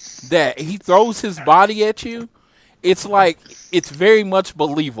that he throws his body at you. It's very much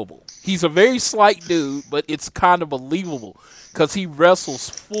believable. He's a very slight dude, but it's kind of believable because he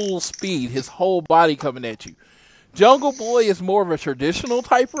wrestles full speed, his whole body coming at you. Jungle Boy is more of a traditional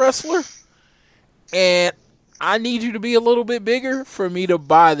type wrestler, and I need you to be a little bit bigger for me to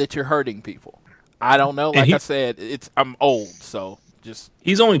buy that you're hurting people. I don't know. Like I said, I'm old, so just...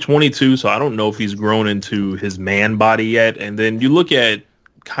 He's only 22, so I don't know if he's grown into his man body yet. And then you look at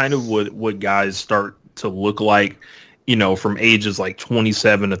kind of what guys start to look like, from ages like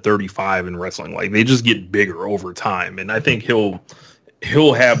 27 to 35 in wrestling. Like, they just get bigger over time. And I think he'll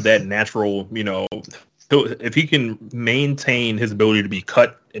have that natural, if he can maintain his ability to be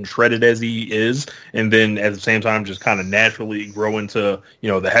cut and shredded as he is, and then at the same time just kind of naturally grow into,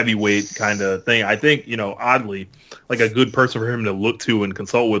 the heavyweight kind of thing. I think, oddly, like a good person for him to look to and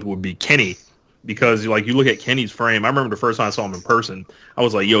consult with would be Kenny, because like you look at Kenny's frame. I remember the first time I saw him in person, I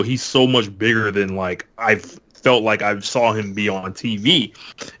was like, yo, he's so much bigger than like I've felt like I saw him be on TV.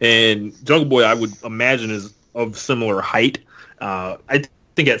 And Jungle Boy, I would imagine, is of similar height. I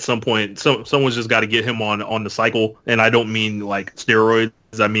think at some point someone's just got to get him on the cycle, and I don't mean like steroids.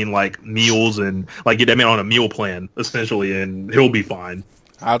 I mean like meals, and like get that man on a meal plan essentially, and he'll be fine.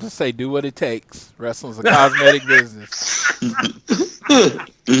 I'll just say, do what it takes. Wrestling's a cosmetic business.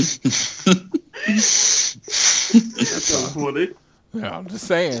 That's funny. Yeah, I'm just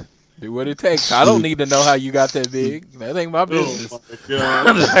saying, do what it takes. I don't need to know how you got that big. That ain't my business.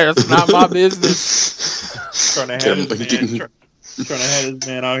 That's not my business. Trying to have his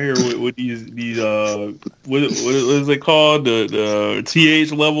man out here with these what is it called, the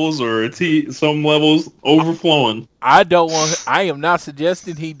TH levels or some levels overflowing. I am not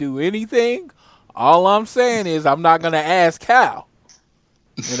suggesting he do anything. All I'm saying is I'm not gonna ask how.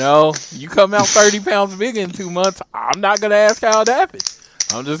 You come out 30 pounds bigger in 2 months. I'm not gonna ask how it happened.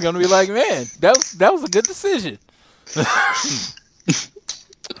 I'm just gonna be like, man, that was a good decision.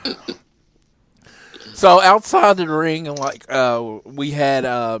 So outside of the ring, like we had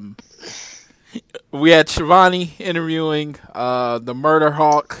Shivani interviewing the Murder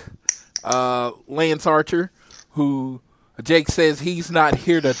Hawk, Lance Archer, who Jake says he's not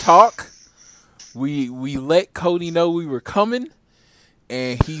here to talk. We let Cody know we were coming,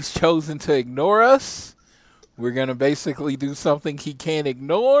 and he's chosen to ignore us. We're gonna basically do something he can't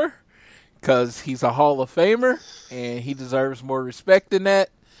ignore because he's a Hall of Famer and he deserves more respect than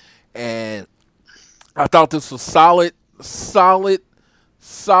that. And I thought this was solid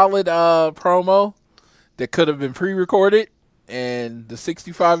promo that could have been pre-recorded, and the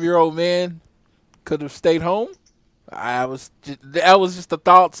 65-year-old man could have stayed home. That was just a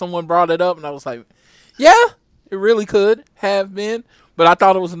thought. Someone brought it up, and I was like, yeah, It really could have been. But I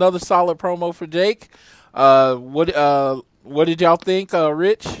thought it was another solid promo for Jake. What did y'all think,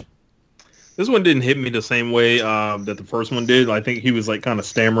 Rich? This one didn't hit me the same way that the first one did. I think he was like kind of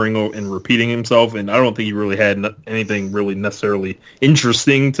stammering and repeating himself, and I don't think he really had anything really necessarily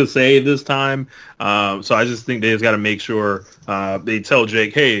interesting to say this time. So I just think they just got to make sure they tell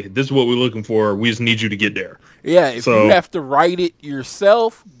Jake, hey, this is what we're looking for. We just need you to get there. Yeah, if you have to write it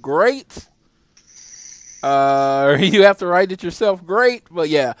yourself, great. You have to write it yourself, great. But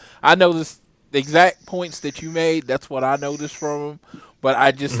yeah, I know the exact points that you made. That's what I noticed from him. But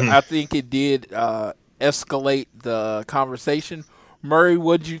I think it did escalate the conversation. Murray,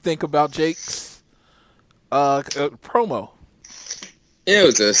 what did you think about Jake's promo? Yeah, it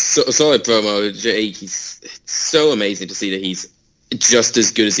was a solid promo. Jake, it's so amazing to see that he's just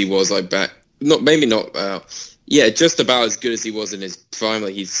as good as he was just about as good as he was in his prime.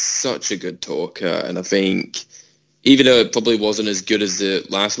 Like, he's such a good talker, and I think even though it probably wasn't as good as the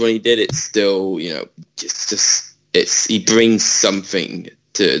last one he did, it's still, he brings something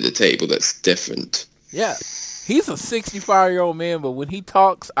to the table that's different. Yeah. He's a 65-year-old man, but when he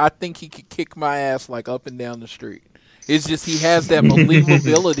talks, I think he could kick my ass like up and down the street. It's just he has that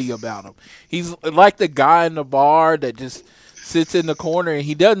believability about him. He's like the guy in the bar that just sits in the corner and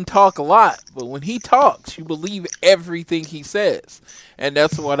he doesn't talk a lot, but when he talks, you believe everything he says. And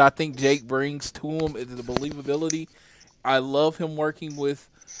that's what I think Jake brings to him, is the believability. I love him working with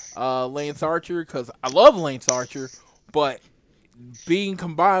Lance Archer because I love Lance Archer, but being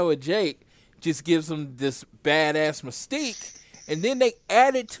combined with Jake just gives him this badass mystique, and then they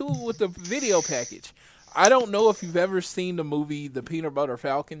added to it with the video package. I don't know if you've ever seen the movie The Peanut Butter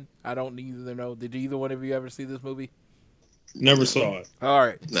Falcon. I don't either know. Did either one of you ever see this movie? Never saw it. All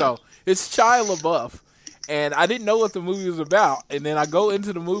right. No. So it's Shia LaBeouf, and I didn't know what the movie was about, and then I go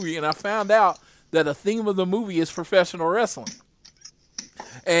into the movie, and I found out that a theme of the movie is professional wrestling.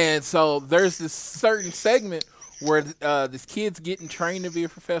 And so there's this certain segment where this kid's getting trained to be a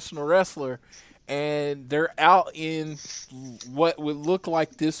professional wrestler, and they're out in what would look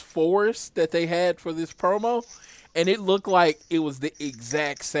like this forest that they had for this promo, and it looked like it was the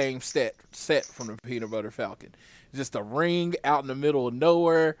exact same set from the Peanut Butter Falcon. Just a ring out in the middle of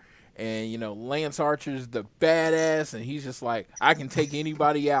nowhere, and, Lance Archer's the badass, and he's just like, I can take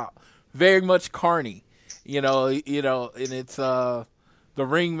anybody out. Very much Carney, and it's the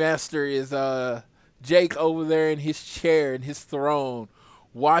ringmaster is Jake over there in his chair, in his throne,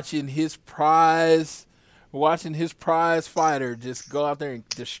 watching his prize fighter just go out there and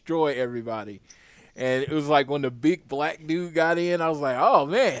destroy everybody. And it was like when the big black dude got in, I was like, oh,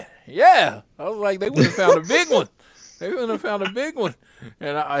 man, yeah. I was like, they would have found a big one.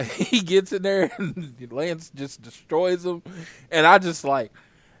 And he gets in there, and Lance just destroys him. And I just like,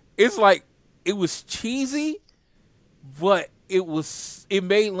 it's like, it was cheesy, but it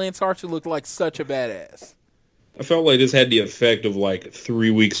made Lance Archer look like such a badass. I felt like this had the effect of like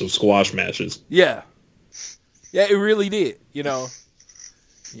 3 weeks of squash matches. Yeah. Yeah, it really did, And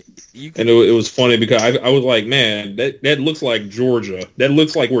it was funny because I was like, man, that looks like Georgia. That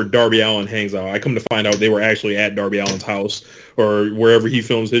looks like where Darby Allin hangs out. I come to find out they were actually at Darby Allin's house or wherever he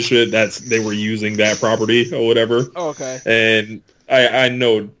films his shit. They were using that property or whatever. Oh, okay. And I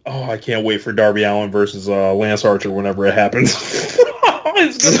know, I can't wait for Darby Allin versus Lance Archer whenever it happens.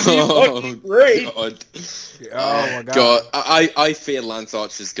 It's going to be fucking great. God. Oh, my God. I fear Lance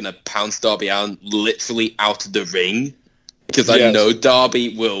Archer's going to pounce Darby Allin literally out of the ring. Because I know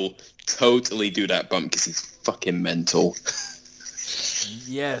Darby will totally do that bump because he's fucking mental.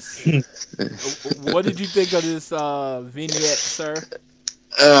 Yes. What did you think of this vignette, sir?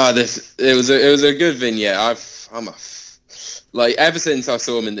 It was a good vignette. Ever since I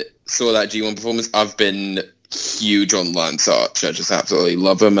saw that G1 performance, I've been huge on Lance Archer. I just absolutely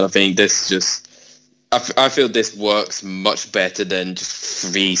love him, and I think I feel this works much better than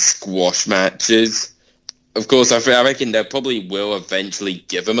just 3 squash matches. Of course, I reckon they probably will eventually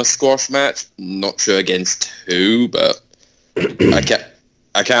give him a squash match. Not sure against who, but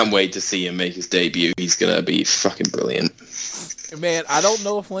I can't wait to see him make his debut. He's gonna be fucking brilliant. Man, I don't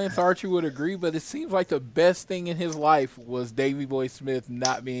know if Lance Archer would agree, but it seems like the best thing in his life was Davey Boy Smith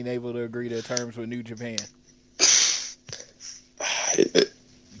not being able to agree to terms with New Japan.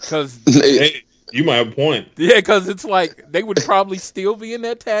 Because hey, you might have a point. Yeah, because it's like they would probably still be in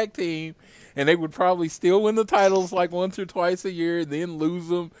that tag team, and they would probably still win the titles like once or twice a year, then lose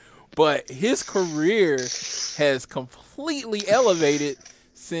them. But his career has completely elevated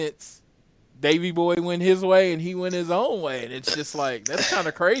since Davey Boy went his way and he went his own way. And it's just like, that's kind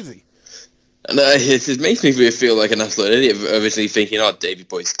of crazy. And it makes me feel like an absolute idiot originally thinking, Davey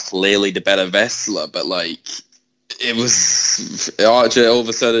Boy's clearly the better wrestler. But, like, it was Archer. All of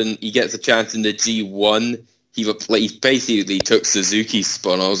a sudden, he gets a chance in the G1. He basically took Suzuki's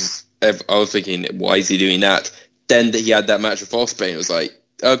spot. I was thinking, why is he doing that? Then he had that match with Ospreay, and it was like,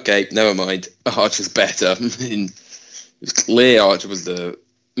 okay, never mind. Archer's better. It was clear Archer was the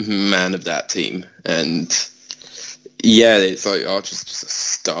man of that team, and yeah, it's like Archer's just a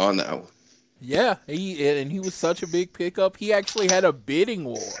star now. Yeah, he was such a big pickup. He actually had a bidding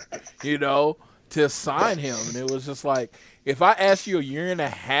war, to sign him, and it was just like, if I asked you a year and a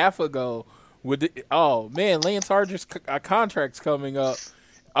half ago, Lance Archer's contract's coming up,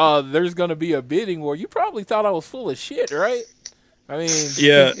 there's going to be a bidding war, you probably thought I was full of shit, right? I mean,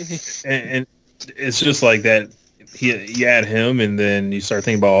 yeah, and it's just like that. You add him, and then you start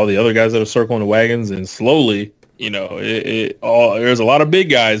thinking about all the other guys that are circling the wagons, and slowly, there's a lot of big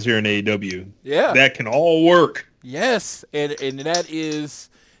guys here in AEW. Yeah, that can all work. Yes, and that is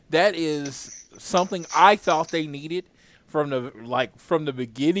something I thought they needed from the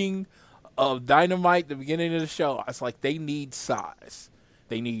beginning of Dynamite, the beginning of the show. It's like they need size.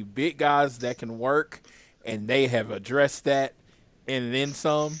 They need big guys that can work, and they have addressed that and then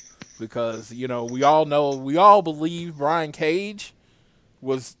some, because, we all believe Brian Cage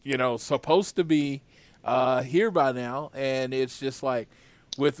was, supposed to be here by now, and it's just like,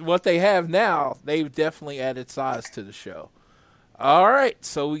 with what they have now, they've definitely added size to the show. All right,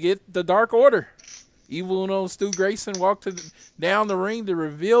 so we get the Dark Order. Evil Uno and Stu Grayson walk down the ring to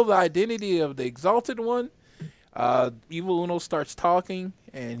reveal the identity of the Exalted One. Evil Uno starts talking,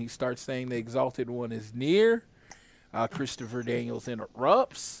 and he starts saying the Exalted One is near. Christopher Daniels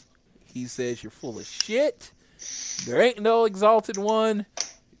interrupts. He says, "You're full of shit. There ain't no Exalted One.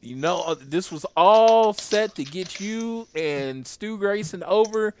 This was all set to get you and Stu Grayson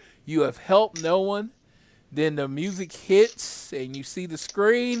over. You have helped no one." Then the music hits, and you see the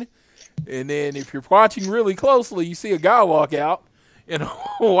screen. And then if you're watching really closely, you see a guy walk out in a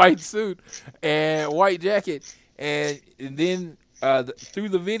white suit and white jacket. And then through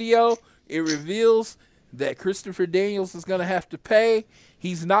the video, it reveals that Christopher Daniels is going to have to pay.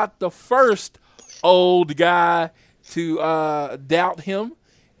 He's not the first old guy to doubt him.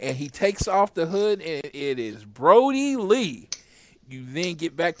 And he takes off the hood, and it is Brody Lee. You then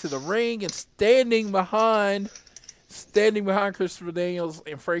get back to the ring, and standing behind Christopher Daniels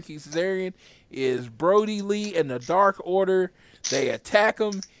and Frankie Kazarian is Brody Lee and the Dark Order. They attack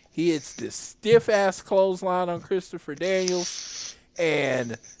him. He hits this stiff-ass clothesline on Christopher Daniels,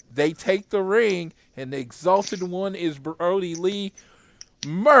 and they take the ring, and the Exalted One is Brody Lee.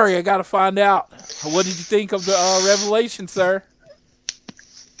 Murray, I got to find out, what did you think of the revelation, sir?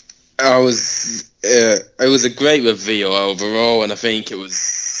 It was a great reveal overall, and I think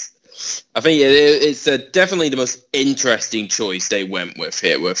it's definitely the most interesting choice they went with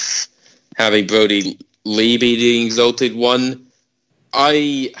here, with having Brody Lee be the Exalted One.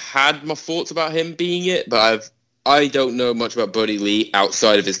 I had my thoughts about him being it, but I don't know much about Brody Lee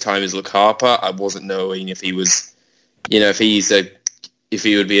outside of his time as Luke Harper. I wasn't knowing if he was, if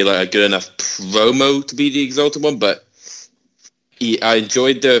he would be like a good enough promo to be the Exalted One. But I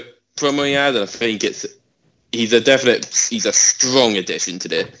enjoyed the promo he had, and I think he's a strong addition to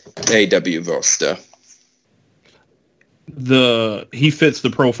the AEW roster. He fits the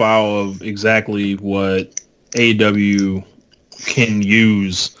profile of exactly what AEW can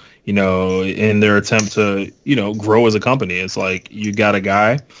use, in their attempt to, grow as a company. It's like you got a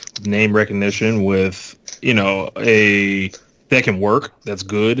guy with name recognition with, that can work, that's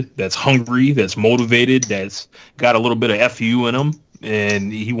good, that's hungry, that's motivated, that's got a little bit of FU in him,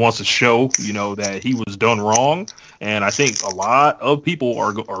 and he wants to show, that he was done wrong. And I think a lot of people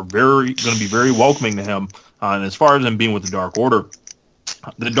are going to be very welcoming to him. And as far as him being with the Dark Order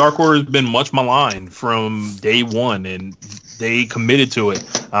has been much maligned from day one, and they committed to it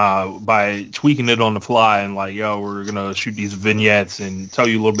by tweaking it on the fly and like, we're going to shoot these vignettes and tell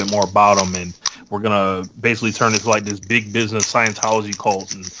you a little bit more about them, and we're going to basically turn it to like this big business Scientology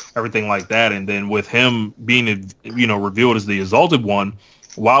cult and everything like that. And then with him being, revealed as the Exalted One,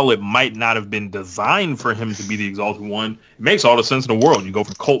 while it might not have been designed for him to be the Exalted One, it makes all the sense in the world. You go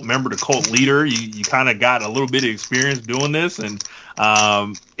from cult member to cult leader. You kind of got a little bit of experience doing this, and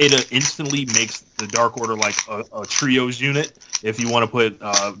it instantly makes the Dark Order like a trios unit. If you want to put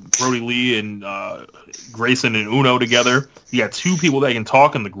Brody Lee and Grayson and Uno together, you got two people that can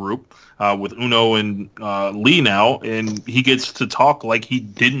talk in the group. With Uno and Lee now, and he gets to talk like he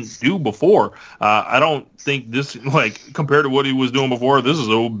didn't do before. I don't think this, compared to what he was doing before, this is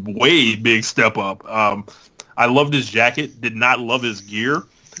a way big step up. I loved his jacket, did not love his gear,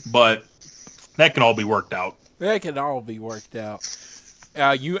 but that can all be worked out. That can all be worked out.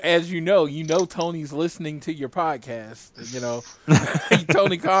 As you know, Tony's listening to your podcast. You know,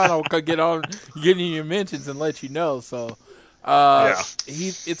 Tony Khan will get in your mentions and let you know. So,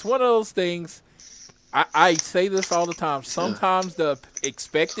 it's one of those things. I say this all the time. Sometimes the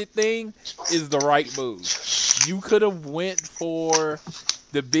expected thing is the right move. You could have went for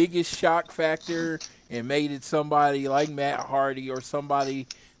the biggest shock factor and made it somebody like Matt Hardy or somebody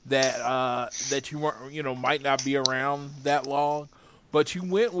that you weren't, might not be around that long. But you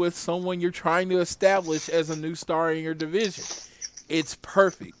went with someone you're trying to establish as a new star in your division. It's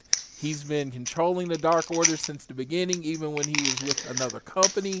perfect. He's been controlling the Dark Order since the beginning, even when he was with another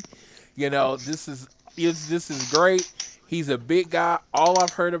company. This is great. He's a big guy. All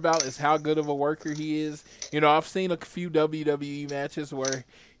I've heard about is how good of a worker he is. I've seen a few WWE matches where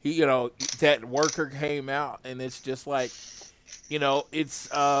he, that worker came out, and it's just like, it's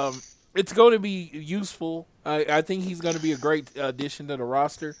going to be useful. I think he's going to be a great addition to the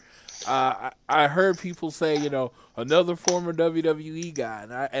roster. I heard people say, another former WWE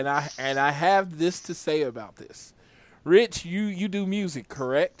guy, and I have this to say about this. Rich, you do music,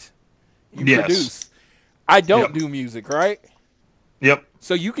 correct? You produce. I don't do music, right? Yep.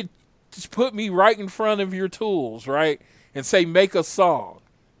 So you could just put me right in front of your tools, right, and say make a song.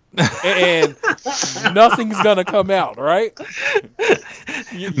 And nothing's gonna come out, right?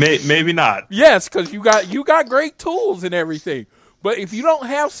 Maybe not. Yes, because you got great tools and everything. But if you don't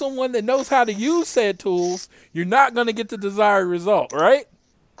have someone that knows how to use said tools, you're not gonna get the desired result, right?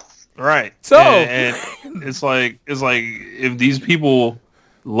 Right. So and it's like if these people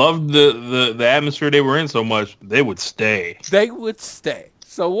loved the atmosphere they were in so much, they would stay. They would stay.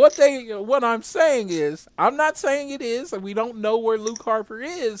 So what I'm saying is, I'm not saying it is, and we don't know where Luke Harper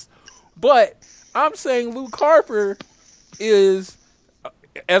is, but I'm saying Luke Harper is,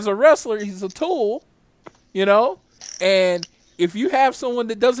 as a wrestler, he's a tool, and if you have someone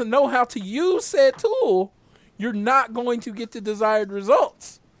that doesn't know how to use said tool, you're not going to get the desired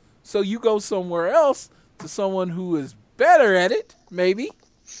results. So you go somewhere else to someone who is better at it, maybe.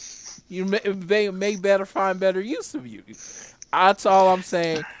 You may better find better use of you. That's all I'm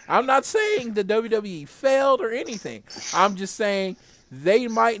saying. I'm not saying the WWE failed or anything. I'm just saying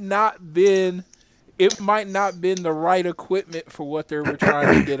it might not been the right equipment for what they were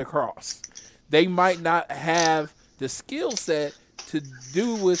trying to get across. They might not have the skill set to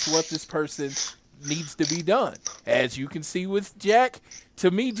do with what this person needs to be done. As you can see with Jake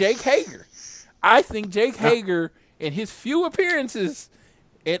Hager. I think Jake Hager, in his few appearances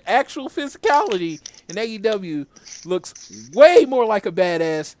and actual physicality in AEW, looks way more like a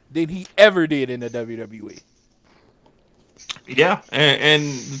badass than he ever did in the WWE. Yeah, and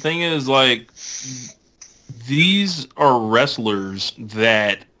the thing is, like, these are wrestlers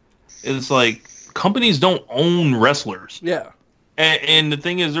that it's like companies don't own wrestlers. Yeah. And the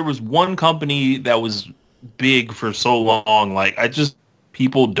thing is, there was one company that was big for so long. Like,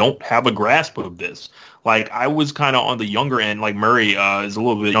 people don't have a grasp of this. Like, I was kind of on the younger end. Like, Murray is a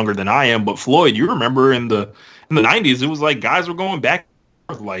little bit younger than I am, but Floyd, you remember in the 90s, it was like guys were going back.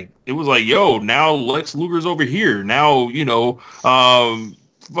 Like, it was like, yo, now Lex Luger's over here. Now,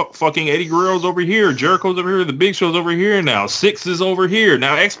 fucking Eddie Guerrero's over here. Jericho's over here. The Big Show's over here now. Six is over here.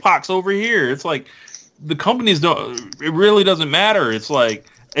 Now X-Pac's over here. It's like the companies it really doesn't matter. It's like,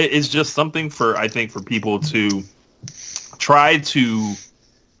 it's just something I think for people to try to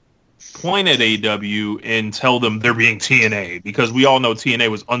point at AEW and tell them they're being TNA, because we all know TNA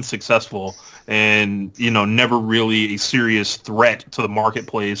was unsuccessful and, never really a serious threat to the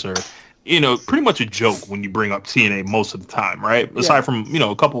marketplace, or, pretty much a joke when you bring up TNA most of the time, right? Yeah. Aside from,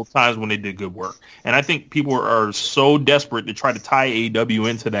 a couple of times when they did good work. And I think people are so desperate to try to tie AEW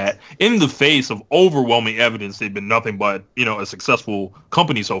into that in the face of overwhelming evidence they've been nothing but, a successful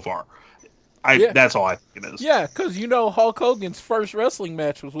company so far. That's all I think it is. Yeah, because Hulk Hogan's first wrestling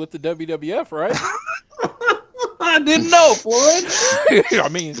match was with the WWF, right? I didn't know, Floyd. I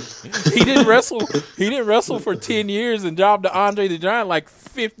mean, he didn't wrestle for 10 years and jobbed to Andre the Giant like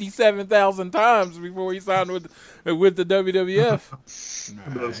 57,000 times before he signed with the WWF.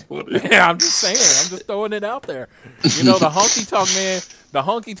 That's funny. Yeah, I'm just saying. I'm just throwing it out there. The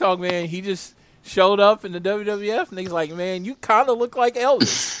honky tonk man, he just showed up in the WWF and he's like, man, you kind of look like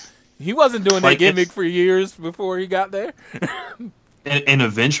Elvis. He wasn't doing that gimmick for years before he got there. and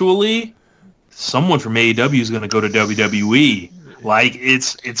eventually, someone from AEW is going to go to WWE. Like,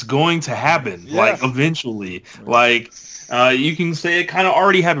 it's going to happen. Yeah. Like, eventually. Like, you can say it kind of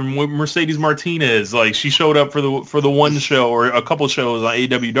already happened with Mercedes Martinez. Like, she showed up for the one show or a couple shows on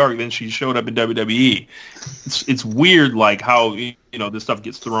AEW Dark, then she showed up in WWE. It's weird, like, how, this stuff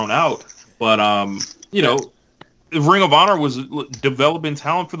gets thrown out. But, Ring of Honor was developing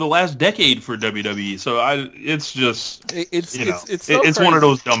talent for the last decade for WWE. So it's just it's one of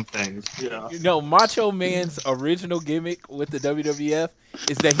those dumb things. Yeah. You know, Macho Man's original gimmick with the WWF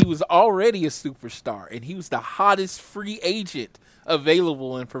is that he was already a superstar and he was the hottest free agent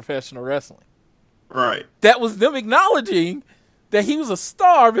available in professional wrestling. Right. That was them acknowledging that he was a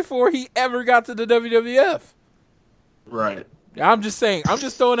star before he ever got to the WWF. Right. I'm just saying. I'm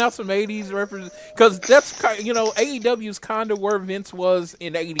just throwing out some 80s references because that's, you know, AEW is kind of where Vince was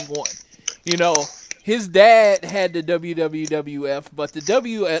in 81. You know, his dad had the WWF, but the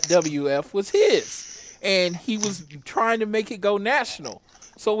WWF was his. And he was trying to make it go national.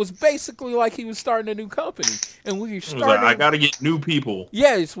 So it was basically like he was starting a new company. And when you start, I got to get new people.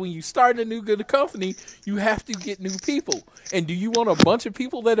 Yes, when you start a new good company, you have to get new people. And do you want a bunch of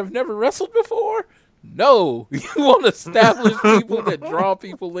people that have never wrestled before? No, you want established people that draw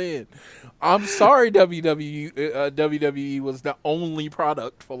people in. I'm sorry, WWE was the only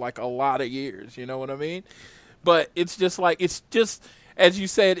product for like a lot of years. You know what I mean? But it's just as you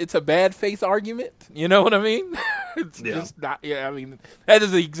said, it's a bad faith argument. You know what I mean? It's just not. Yeah, I mean that is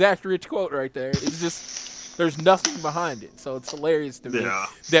the exact Rich quote right there. It's just there's nothing behind it, so it's hilarious to me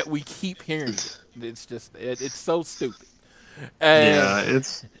that we keep hearing it. It's just it's so stupid. And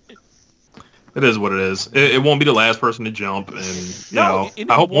it is what it is. It won't be the last person to jump, and I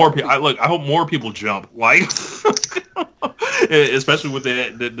hope more people. I hope more people jump. Like, especially with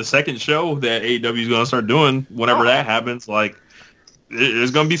the second show that AEW is going to start doing. Whenever that happens, like,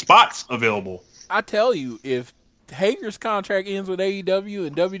 there's going to be spots available. I tell you, if Hager's contract ends with AEW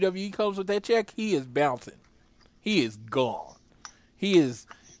and WWE comes with that check, he is bouncing. He is gone. He is.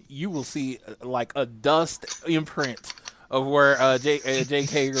 You will see like a dust imprint of where Jake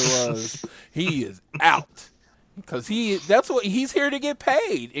Hager was. He is out because that's what he's here to get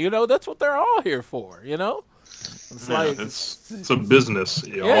paid. You know, that's what they're all here for. You know, it's it's a business.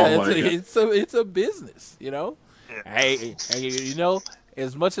 It's a business. You know, hey, you know,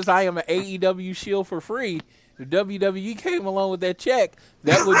 as much as I am an AEW shield for free, if WWE came along with that check,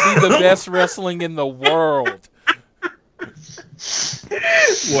 that would be the best wrestling in the world.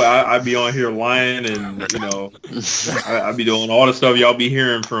 Well, I'd be on here lying, and I'd be doing all the stuff y'all be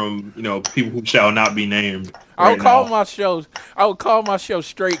hearing from people who shall not be named. I would call my show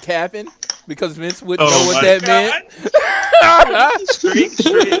Straight Capping because Vince wouldn't know what that meant.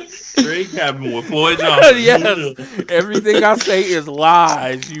 straight Capping with Floyd Johnson. Yes, everything I say is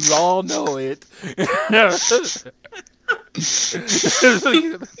lies. You all know it.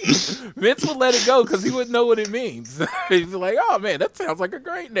 Vince would let it go because he wouldn't know what it means. He'd be like, "Oh man, that sounds like a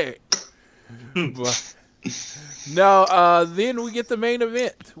great name." But, no, then we get the main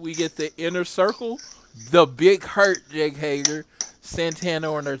event. We get the Inner Circle, the Big Hurt Jake Hager,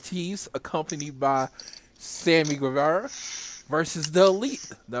 Santana and Ortiz, accompanied by Sammy Guevara, versus the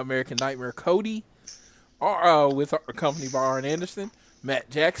Elite, the American Nightmare Cody, accompanied by Arn Anderson, Matt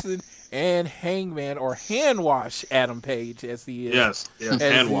Jackson, and Hangman or Handwash Adam Page as he is. Yes,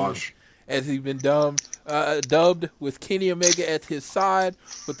 Handwash. As he's been dubbed with Kenny Omega at his side,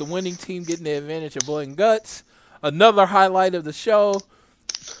 with the winning team getting the advantage of Blood and Guts. Another highlight of the show,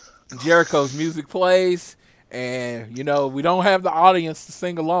 Jericho's music plays, and we don't have the audience to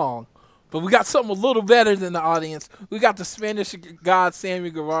sing along, but we got something a little better than the audience. We got the Spanish god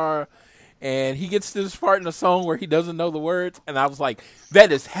Sammy Guevara, and he gets to this part in the song where he doesn't know the words, and I was like,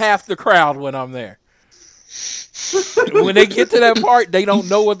 that is half the crowd when I'm there. When they get to that part, they don't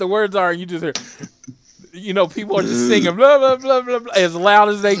know what the words are, and you just hear, people are just singing blah blah blah blah blah as loud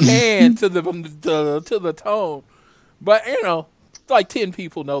as they can to the tone. But like 10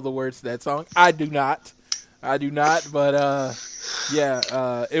 people know the words to that song. I do not, but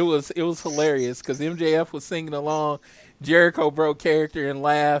it was hilarious because MJF was singing along. Jericho broke character and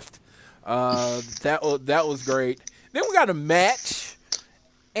laughed. That was great. Then we got a match,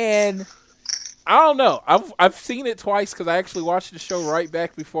 and I don't know. I've seen it twice because I actually watched the show right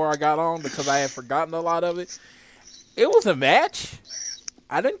back before I got on because I had forgotten a lot of it. It was a match.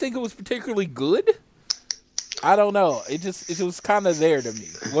 I didn't think it was particularly good. I don't know. It was kind of there to me.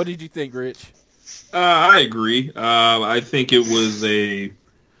 What did you think, Rich? I agree. I think this was a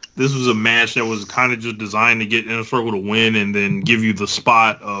match that was kind of just designed to get Inner Circle to win and then give you the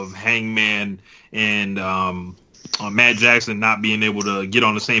spot of Hangman and Matt Jackson not being able to get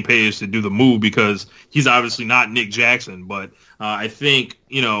on the same page to do the move because he's obviously not Nick Jackson. But I think,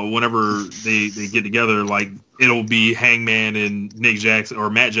 whenever they get together, like it'll be Hangman and Nick Jackson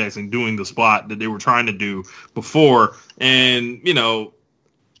or Matt Jackson doing the spot that they were trying to do before. And,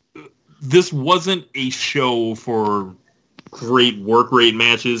 this wasn't a show for great work rate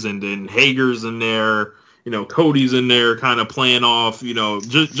matches, and then Hager's in there, Cody's in there kind of playing off,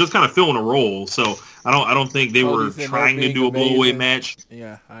 just kind of filling a role. So I don't think they were trying to do a blow-away match.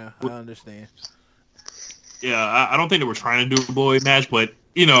 Yeah, I understand. Yeah, I don't think they were trying to do a blow-away match, but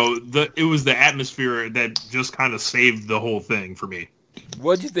it was the atmosphere that just kind of saved the whole thing for me.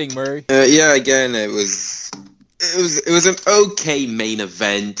 What'd you think, Murray? Yeah, again, it was an okay main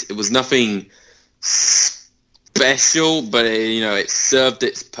event. It was nothing special, but it served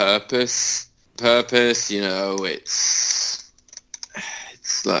its purpose. It's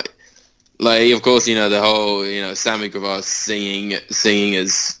like of course, the whole Sammy Guevara singing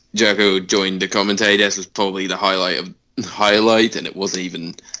as Jericho joined the commentators was probably the highlight, and it wasn't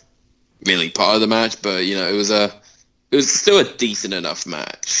even really part of the match, but it was still a decent enough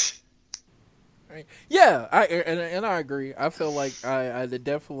match. Yeah, I agree. I feel like I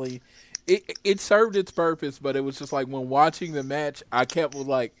definitely it served its purpose, but it was just like when watching the match, I kept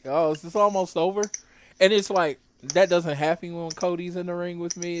like, oh, is this almost over? And it's like that doesn't happen when Cody's in the ring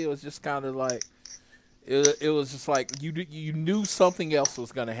with me. It was just kind of like it was just like you knew something else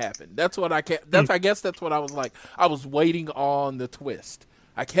was going to happen. That's what I kept. I guess that's what I was like. I was waiting on the twist.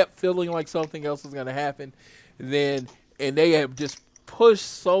 I kept feeling like something else was going to happen. And they have just pushed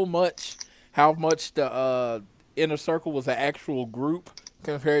so much how much the Inner Circle was an actual group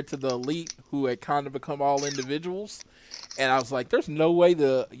compared to the Elite, who had kind of become all individuals. And I was like, there's no way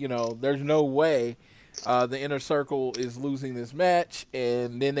the Inner Circle is losing this match.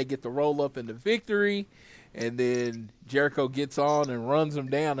 And then they get the roll up into victory. And then Jericho gets on and runs them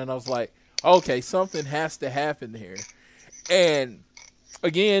down. And I was like, okay, something has to happen here. And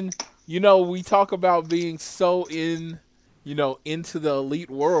again, we talk about being so into the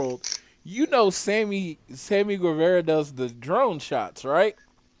Elite world. Sammy Guevara does the drone shots, right?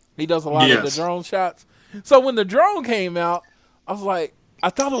 He does a lot of the drone shots. So when the drone came out, I was like,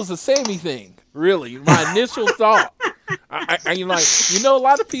 I thought it was a Sammy thing. Really, my initial thought. I'm like, a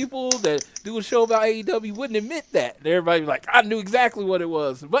lot of people that do a show about AEW wouldn't admit that. And everybody was like, I knew exactly what it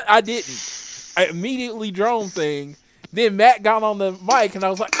was, but I didn't. I immediately drone thing. Then Matt got on the mic, and I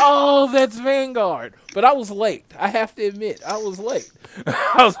was like, oh, that's Vanguard. But I was late. I have to admit, I was late.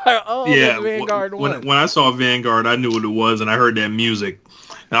 I was like, oh, that's Vanguard when I saw Vanguard, I knew what it was, and I heard that music.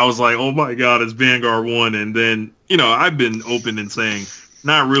 And I was like, oh, my God, it's Vanguard 1. And then, I've been open and saying,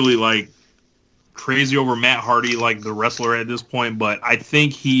 not really, like, crazy over Matt Hardy, like the wrestler at this point, but I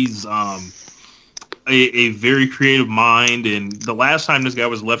think he's a very creative mind, and the last time this guy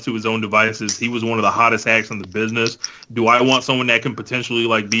was left to his own devices, he was one of the hottest acts in the business. Do I want someone that can potentially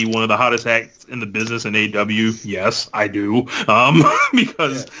be one of the hottest acts in the business in AEW? Yes, I do.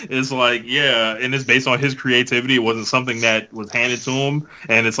 Because it's and it's based on his creativity. It wasn't something that was handed to him,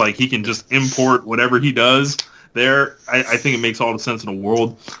 and it's like he can just import whatever he does there. I think it makes all the sense in the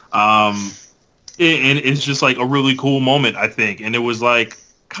world. And it's just like a really cool moment, I think, and it was like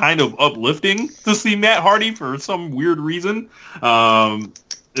kind of uplifting to see Matt Hardy for some weird reason.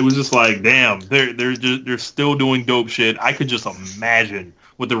 It was just like, damn, they're still doing dope shit. I could just imagine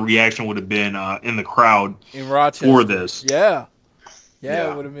what the reaction would have been in the crowd in Rochester for this. Yeah,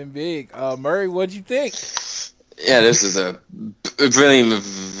 it would have been big. Murray, what'd you think? Yeah, this is a brilliant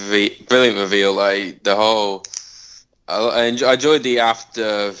reveal. Like the whole. I enjoyed the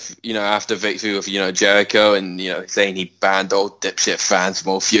after victory with Jericho and saying he banned all dipshit fans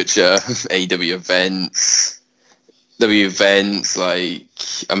from all future AEW events. Like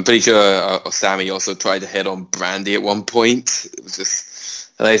I'm pretty sure Sammy also tried to hit on Brandy at one point. It was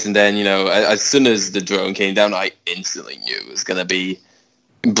just hilarious. And then as soon as the drone came down, I instantly knew it was gonna be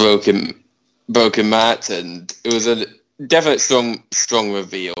broken Matt, and it was a definite strong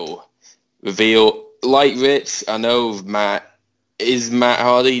reveal. Like Rich, I know Matt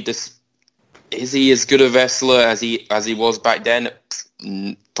Hardy. Is he as good a wrestler as he was back then?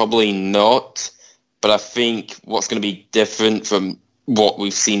 Probably not. But I think what's going to be different from what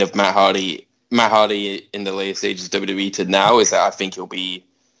we've seen of Matt Hardy in the later stages of WWE to now is that I think he'll be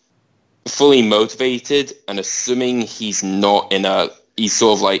fully motivated, and assuming he's not he's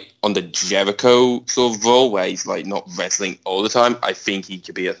sort of like on the Jericho sort of role where he's like not wrestling all the time. I think he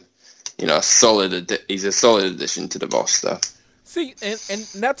could be he's a solid addition to the roster. See, and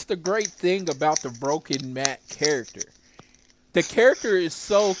that's the great thing about the Broken Matt character. The character is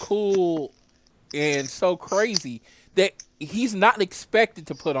so cool and so crazy that he's not expected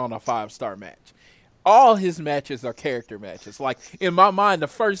to put on a 5-star match. All his matches are character matches. Like, in my mind, the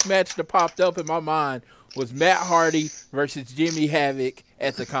first match that popped up in my mind was Matt Hardy versus Jimmy Havoc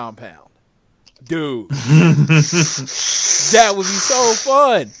at the Compound. Dude. That would be so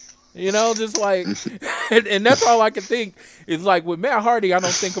fun. Just like, and that's all I can think is like with Matt Hardy. I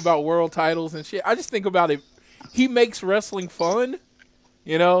don't think about world titles and shit. I just think about it. He makes wrestling fun.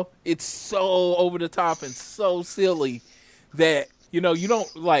 It's so over the top and so silly that you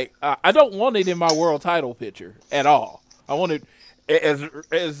don't like. I don't want it in my world title picture at all. I want it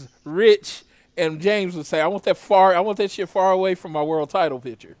as Rich and James would say. I want that shit far away from my world title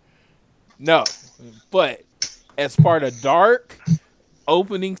picture. No, but as part of Dark.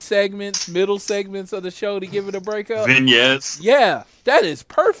 Opening segments, middle segments of the show to give it a breakup. Vignettes. Yeah, that is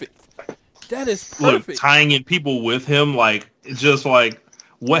perfect. Look, tying in people with him, like, it's just like,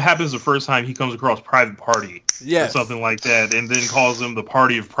 what happens the first time he comes across Private Party? Or something like that, and then calls them the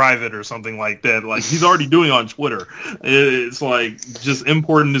Party of Private or something like that. Like, he's already doing it on Twitter. It's like, just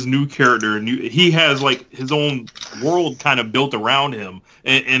importing this new character. And he has, like, his own world kind of built around him,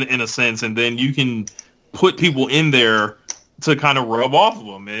 in a sense, and then you can put people in there to kind of rub off of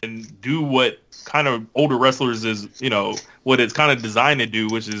them and do what kind of older wrestlers is, what it's kind of designed to do,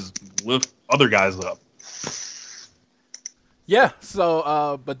 which is lift other guys up. Yeah,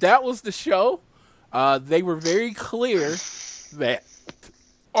 so, but that was the show. They were very clear that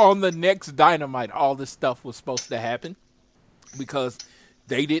on the next Dynamite, all this stuff was supposed to happen because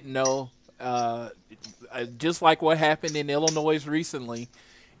they didn't know, just like what happened in Illinois recently,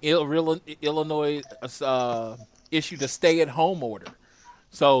 Illinois issued a stay-at-home order.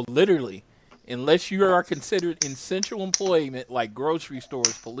 So literally, unless you are considered essential employment like grocery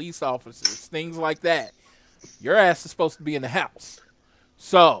stores, police officers, things like that, your ass is supposed to be in the house.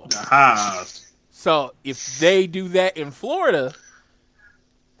 So if they do that in Florida,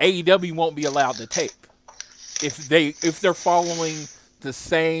 AEW won't be allowed to tape. If they're following the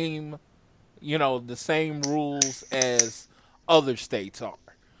same rules as other states are.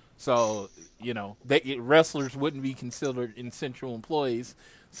 So, wrestlers wouldn't be considered essential employees,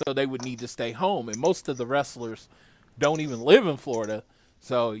 so they would need to stay home. And most of the wrestlers don't even live in Florida.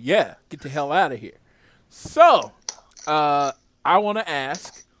 So, yeah, get the hell out of here. So, I want to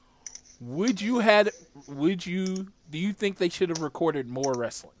ask, do you think they should have recorded more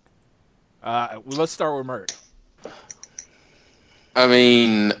wrestling? Let's start with Murray. I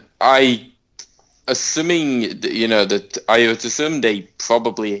mean, assuming, that I would assume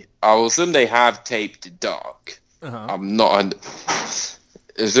I will assume they have taped Dark. Uh-huh. I'm not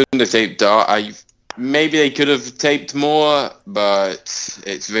assuming they taped Dark. Maybe they could have taped more, but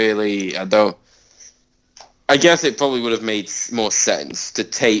it's really, I guess it probably would have made more sense to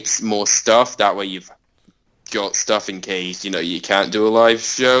tape more stuff. That way you've got stuff in case, you can't do a live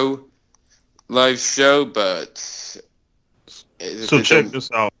show, but... So check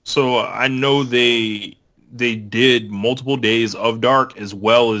this out. So I know they did multiple days of Dark as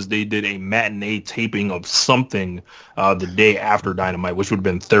well as they did a matinee taping of something the day after Dynamite, which would have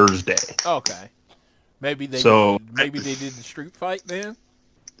been Thursday. Okay. Maybe they did the street fight then?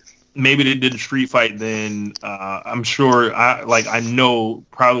 Maybe they did the street fight then. I'm sure. I know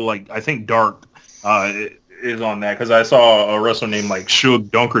probably I think Dark is on that because I saw a wrestler named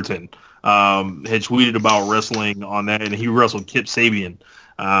Shug Dunkerton. Had tweeted about wrestling on that, and he wrestled Kip Sabian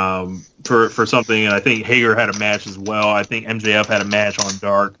for something, and I think Hager had a match as well. I think MJF had a match on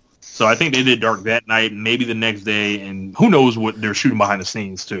Dark, so I think they did Dark that night, and maybe the next day, and who knows what they're shooting behind the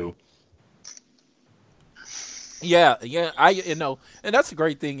scenes too. Yeah, and that's the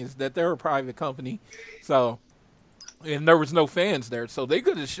great thing is that they're a private company, so and there was no fans there, so they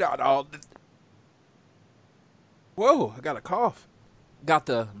could have shot all. Whoa! I got a cough. Got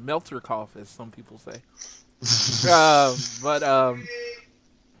the Meltzer cough, as some people say.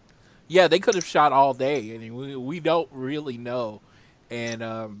 Yeah, they could have shot all day, and we don't really know. And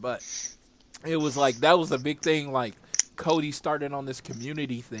but it was that was a big thing. Cody started on this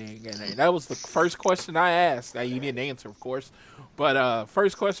community thing, and that was the first question I asked. Now, you didn't answer, of course, but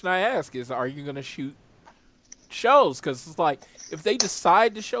first question I asked is, "Are you going to shoot shows?" Because it's if they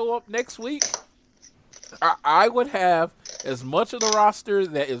decide to show up next week. I would have as much of the roster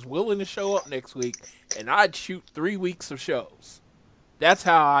that is willing to show up next week, and I'd shoot 3 weeks of shows. That's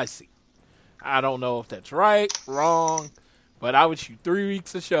how I see it. I don't know if that's right, wrong, but I would shoot 3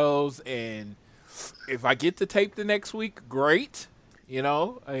 weeks of shows, and if I get to tape the next week, great.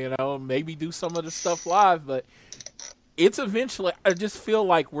 Maybe do some of the stuff live, but it's eventually. I just feel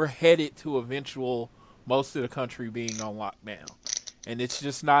like we're headed to eventual most of the country being on lockdown, and it's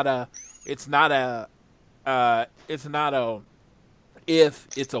just not a. It's not a if,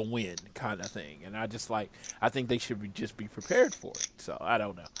 it's a win kind of thing. And I think they should just be prepared for it. So I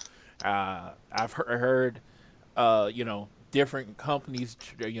don't know. I've heard, different companies,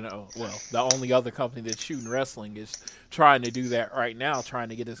 the only other company that's shooting wrestling is trying to do that right now, trying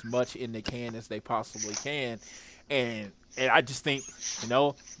to get as much in the can as they possibly can. And I just think,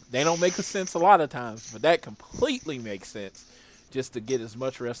 they don't make sense a lot of times, but that completely makes sense just to get as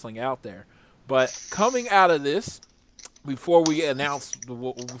much wrestling out there. But coming out of this, before we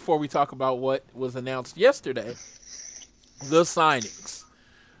talk about what was announced yesterday, the signings.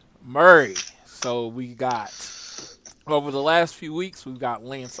 Murray. So we got, over the last few weeks, we've got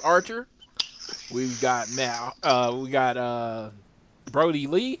Lance Archer. We've got Brody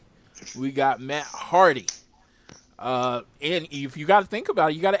Lee. We got Matt Hardy. And if you got to think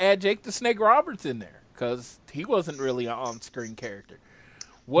about it, you got to add Jake the Snake Roberts in there because he wasn't really an on-screen character.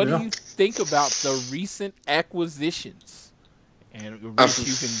 What do you think about the recent acquisitions? And Rich,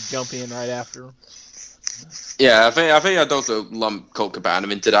 you can jump in right after him. Yeah, I think I'd also lump Colt Cabana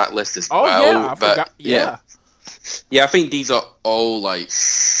into that list as well. Oh yeah, I forgot. Yeah, I think these are all like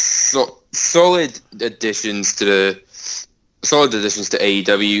solid additions to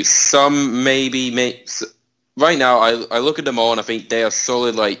AEW. Some maybe right now I look at them all and I think they are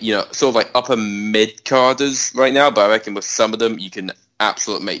solid, like sort of like upper mid carders right now. But I reckon with some of them you can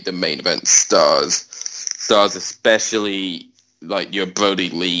absolutely make the main event stars, especially like your Brody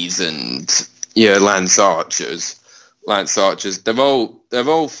Lees and Lance Archers. They're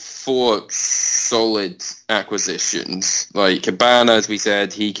all four solid acquisitions. Like Cabana, as we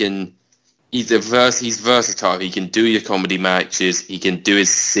said, he's versatile. He can do your comedy matches. He can do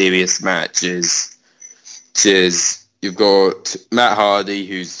his serious matches. You've got Matt Hardy,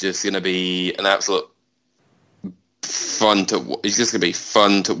 who's just going to be an absolute he's just going to be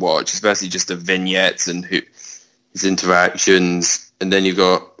fun to watch, especially just the vignettes and his interactions. And then you've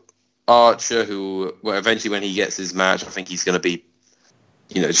got Archer, who, eventually when he gets his match, I think he's going to be,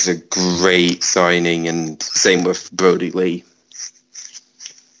 just a great signing, and same with Brody Lee.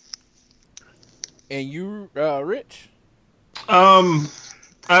 And you, Rich?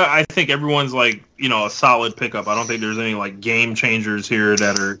 I think everyone's like, a solid pickup. I don't think there's any like game changers here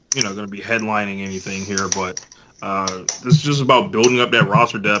that are, going to be headlining anything here, but this is just about building up that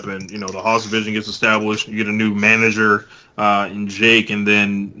roster depth, and, the House division gets established. You get a new manager in Jake, and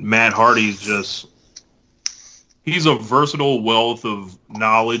then Matt Hardy's he's a versatile wealth of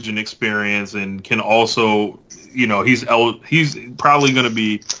knowledge and experience, and can also, he's probably going to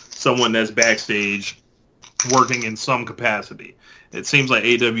be someone that's backstage working in some capacity. It seems like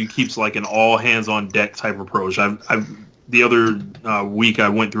AEW keeps like an all hands on deck type approach. The other week I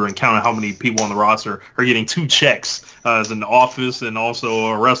went through and counted how many people on the roster are getting 2 checks as an office and also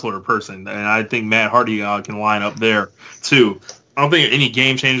a wrestler person. And I think Matt Hardy can line up there too. I don't think any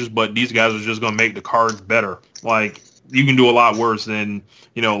game changes, but these guys are just going to make the cards better. Like, you can do a lot worse than,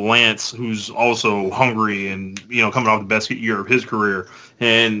 Lance, who's also hungry and, coming off the best year of his career.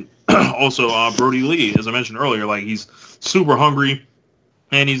 And also Brody Lee, as I mentioned earlier, like, he's super hungry,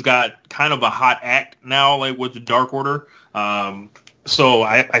 and he's got kind of a hot act now, like with the Dark Order. So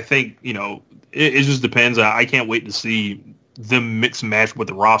I think, it just depends. I can't wait to see them mix and match with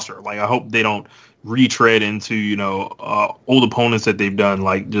the roster. Like, I hope they don't retread into, old opponents that they've done,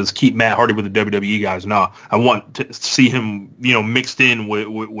 like just keep Matt Hardy with the WWE guys. No, I want to see him, mixed in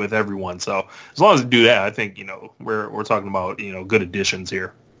with everyone. So as long as they do that, I think, we're talking about, good additions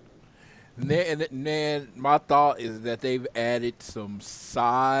here. And my thought is that they've added some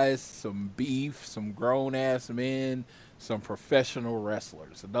size, some beef, some grown-ass men, some professional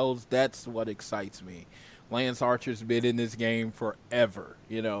wrestlers. That's what excites me. Lance Archer's been in this game forever.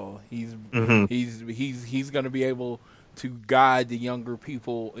 He's going to be able to guide the younger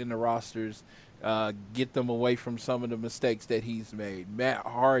people in the rosters, get them away from some of the mistakes that he's made. Matt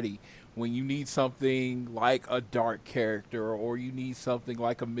Hardy, when you need something like a dark character or you need something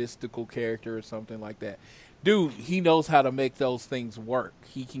like a mystical character or something like that, dude, he knows how to make those things work.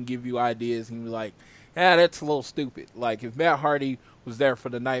 He can give you ideas and be like, that's a little stupid. Like, if Matt Hardy was there for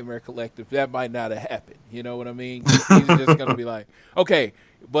the Nightmare Collective, that might not have happened. You know what I mean? He's just going to be like, okay,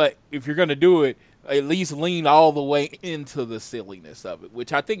 but if you're going to do it, at least lean all the way into the silliness of it,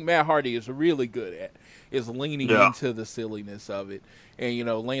 which I think Matt Hardy is really good at, is leaning into the silliness of it. And,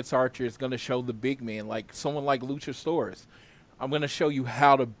 Lance Archer is going to show the big man, like someone like Luchasaurus. I'm going to show you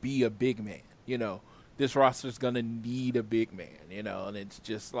how to be a big man. This roster is going to need a big man, and it's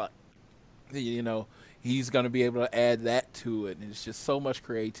just like, he's going to be able to add that to it. And it's just so much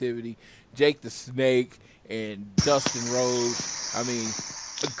creativity. Jake the Snake and Dustin Rhodes. I mean,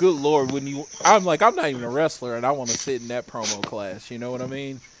 good Lord, I'm not even a wrestler and I want to sit in that promo class. You know what I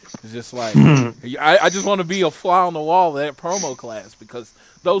mean? It's just like, I just want to be a fly on the wall of that promo class, because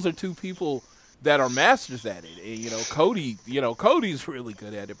those are two people that are masters at it. And, Cody's really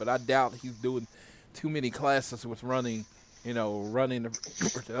good at it, but I doubt he's doing too many classes with running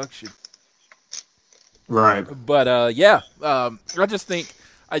the production. Right. But I just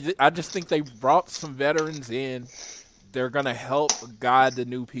think they brought some veterans in. They're gonna help guide the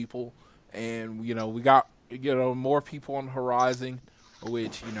new people, and we got more people on the horizon,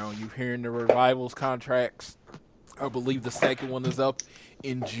 which you're hearing the Revivals contracts. I believe the second one is up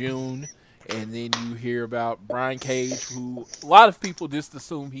in June, and then you hear about Brian Cage, who a lot of people just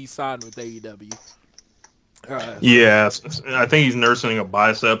assume he signed with AEW. Yes, I think he's nursing a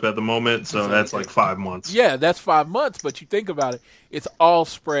bicep at the moment, so that's like 5 months. Yeah, that's 5 months, but you think about it, it's all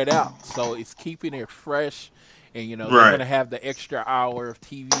spread out, so it's keeping it fresh, and they're going to have the extra hour of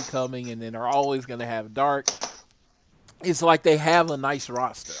TV coming, and then they're always going to have dark. It's like they have a nice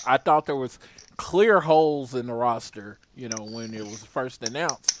roster. I thought there was clear holes in the roster, when it was first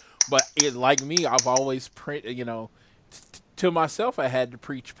announced, but like me, I've always to myself, I had to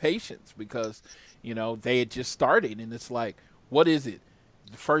preach patience because they had just started, and it's like, what is it?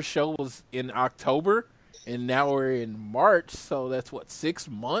 The first show was in October, and now we're in March, so that's 6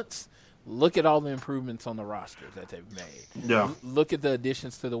 months? Look at all the improvements on the roster that they've made. Yeah. Look at the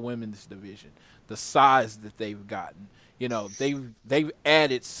additions to the women's division, the size that they've gotten. They've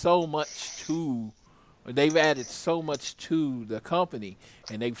added so much to the company,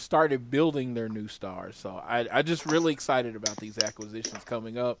 and they've started building their new stars. So I just really excited about these acquisitions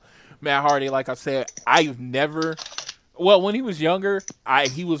coming up. Matt Hardy, like I said, when he was younger,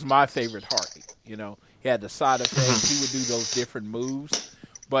 he was my favorite Hardy. He had the side effects. He would do those different moves.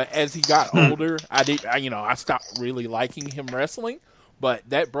 But as he got older, I stopped really liking him wrestling. But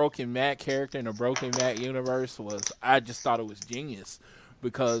that Broken Matt character in the Broken Matt universe I just thought it was genius,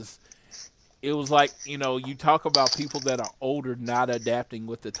 because it was like, you talk about people that are older not adapting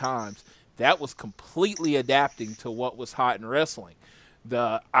with the times. That was completely adapting to what was hot in wrestling.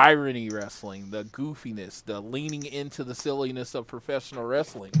 The irony wrestling, the goofiness, the leaning into the silliness of professional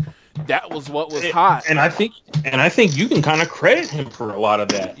wrestling. That was what was hot. And I think you can kind of credit him for a lot of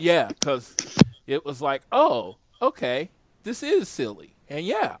that. Yeah, because it was like, oh, okay, this is silly. And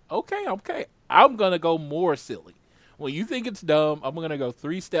yeah, okay, I'm going to go more silly. When you think it's dumb, I'm going to go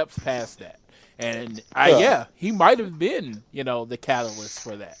 3 steps past that. And he might have been, the catalyst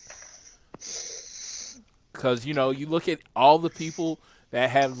for that. Because, you look at all the people that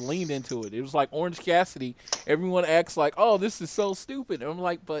have leaned into it. It was like Orange Cassidy. Everyone acts like, oh, this is so stupid. And I'm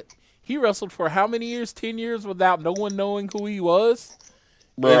like, but he wrestled for how many years? 10 years without no one knowing who he was?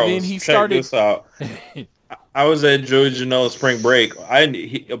 Bro, and then he started. Check this out. I was at Joey Janela spring break.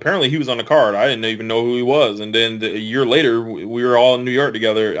 Apparently he was on the card. I didn't even know who he was. And then a year later, we were all in New York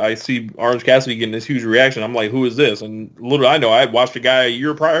together. I see Orange Cassidy getting this huge reaction. I'm like, who is this? And little I know, I had watched a guy a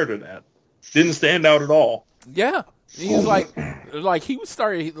year prior to that. Didn't stand out at all. Yeah. He's like he was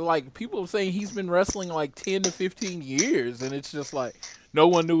started, like, people were saying he's been wrestling like 10 to 15 years, and it's just like no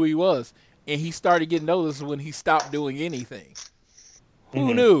one knew who he was. And he started getting noticed when he stopped doing anything.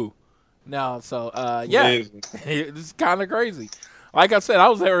 Who knew? No, so it's kind of crazy. Like I said, I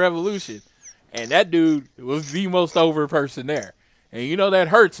was at Revolution, and that dude was the most over person there. And that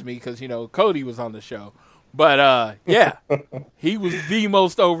hurts me because Cody was on the show. But he was the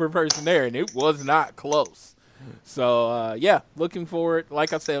most over person there, and it was not close. So looking forward.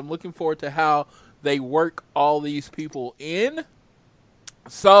 Like I said, I'm looking forward to how they work all these people in.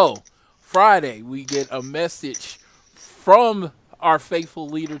 So Friday, we get a message from our faithful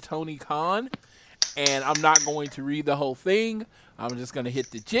leader, Tony Khan, and I'm not going to read the whole thing. I'm just going to hit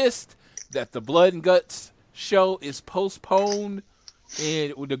the gist that the Blood and Guts show is postponed,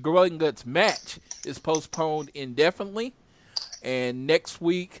 and the Blood and Guts match is postponed indefinitely. And next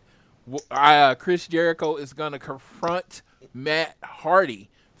week, Chris Jericho is going to confront Matt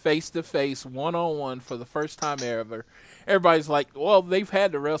Hardy face-to-face, one-on-one for the first time ever. Everybody's like, well, they've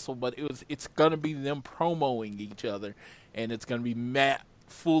had to wrestle, but it's going to be them promoing each other. And it's going to be Matt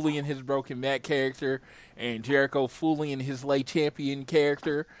fully in his Broken Matt character and Jericho fully in his lay champion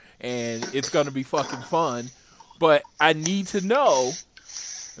character. And it's going to be fucking fun. But I need to know,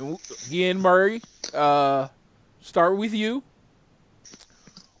 Ian Murray, start with you.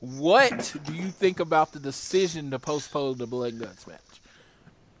 What do you think about the decision to postpone the Blood and Guts match?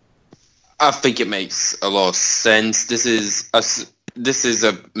 I think it makes a lot of sense. This is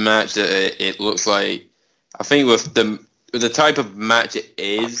a match that it looks like. I think with the type of match it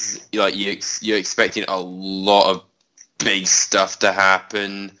is, like you're expecting a lot of big stuff to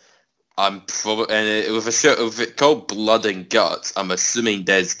happen. With a show with it called Blood and Guts, I'm assuming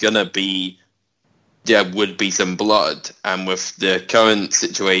there's gonna be there would be some blood. And with the current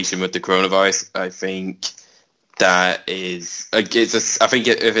situation with the coronavirus, I think that is, I think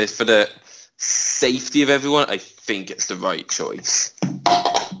if it's for the safety of everyone, I think it's the right choice.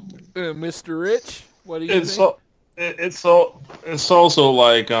 Mr. Rich, what do you think? It's also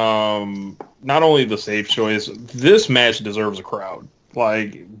like not only the safe choice. This match deserves a crowd.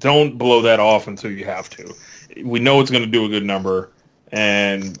 Like, don't blow that off until you have to. We know it's going to do a good number.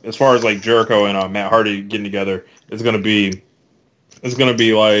 And as far as like Jericho and Matt Hardy getting together, it's gonna be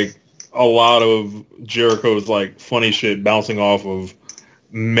like a lot of Jericho's like funny shit bouncing off of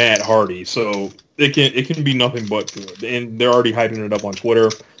Matt Hardy. So it can be nothing but good. And they're already hyping it up on Twitter.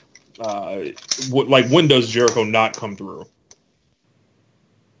 Like, when does Jericho not come through?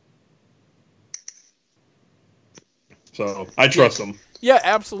 So I trust him. Yeah,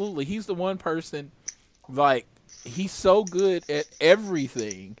 absolutely. He's the one person, like, he's so good at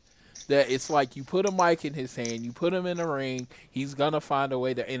everything that it's like you put a mic in his hand, you put him in the ring, he's going to find a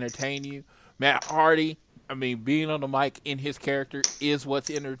way to entertain you. Matt Hardy, I mean, being on the mic in his character is what's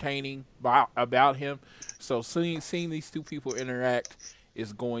entertaining about him. So seeing these two people interact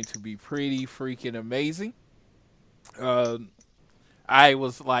is going to be pretty freaking amazing. I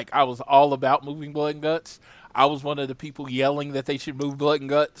was all about moving Blood and Guts. I was one of the people yelling that they should move Blood and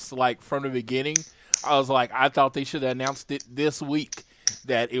Guts, like, from the beginning. I was like, I thought they should have announced it this week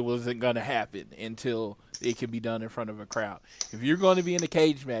that it wasn't going to happen until it can be done in front of a crowd. If you're going to be in a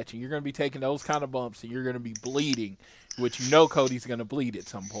cage match and you're going to be taking those kind of bumps and you're going to be bleeding, which you know Cody's going to bleed at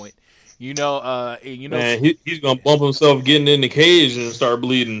some point. Man, he's going to bump himself getting in the cage and start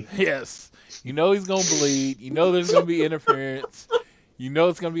bleeding. Yes. You know he's going to bleed. You know there's going to be interference. You know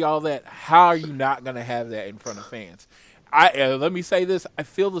it's going to be all that. How are you not going to have that in front of fans? Let me say this. I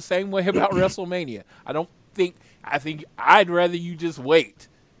feel the same way about WrestleMania. I think I'd rather you just wait.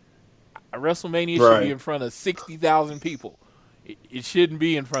 WrestleMania should be in front of 60,000 people. It shouldn't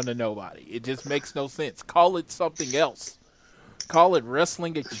be in front of nobody. It just makes no sense. Call it something else. Call it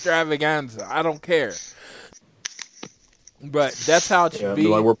wrestling extravaganza. I don't care. But that's how it should be.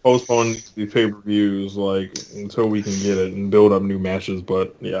 Like, we're postponing these pay-per-views like until we can get it and build up new matches.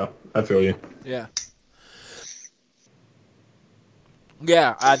 But yeah, I feel you. Yeah.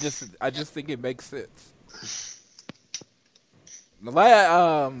 Yeah, I just think it makes sense.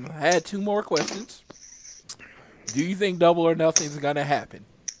 I had two more questions. Do you think Double or Nothing is going to happen?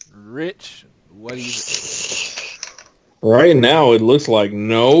 Rich, what do you think? Right now, it looks like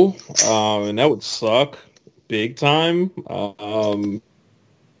no, and that would suck big time.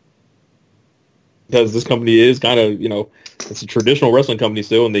 Because this company is kind of, it's a traditional wrestling company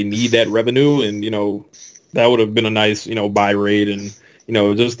still, and they need that revenue, and, that would have been a nice, buy rate and,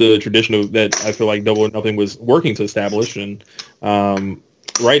 just the tradition that I feel like Double or Nothing was working to establish. And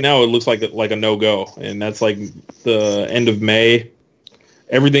right now it looks like a no-go. And that's like the end of May.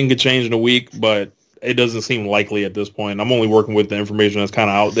 Everything could change in a week, but it doesn't seem likely at this point. I'm only working with the information that's kind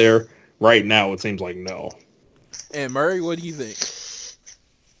of out there. Right now it seems like no. And Murray, what do you think?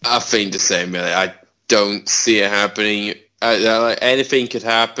 I think the same, really. I don't see it happening. Anything could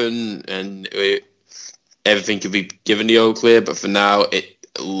happen, and everything could be given the all clear, but for now, it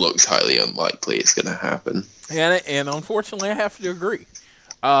looks highly unlikely it's going to happen. And unfortunately, I have to agree.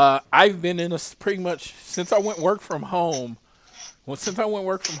 I've been in pretty much, since I went work from home,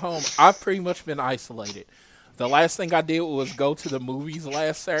 I've pretty much been isolated. The last thing I did was go to the movies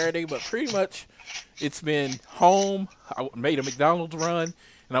last Saturday, but pretty much it's been home. I made a McDonald's run,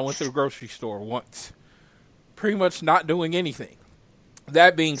 and I went to the grocery store once. Pretty much not doing anything.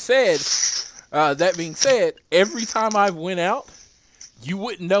 That being said, every time I went out, you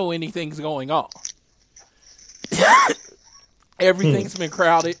wouldn't know anything's going on. Everything's been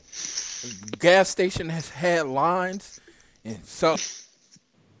crowded. The gas station has had lines. And so,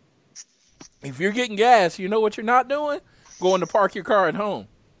 if you're getting gas, you know what you're not doing? Going to park your car at home.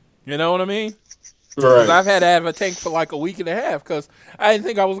 You know what I mean? Right. I've had to have a tank for like a week and a half because I didn't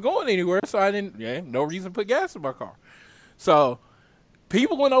think I was going anywhere, so no reason to put gas in my car. So,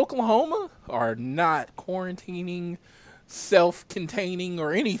 people in Oklahoma are not quarantining, self-containing,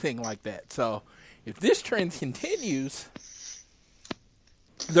 or anything like that. So, if this trend continues,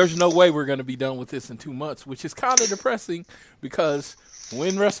 there's no way we're going to be done with this in 2 months, which is kind of depressing because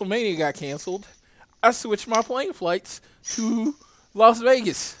when WrestleMania got canceled, I switched my plane flights to Las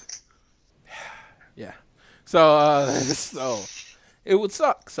Vegas. Yeah. So it would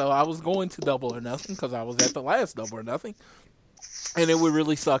suck. So I was going to Double or Nothing because I was at the last Double or Nothing. And it would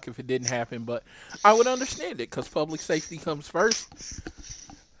really suck if it didn't happen, but I would understand it because public safety comes first.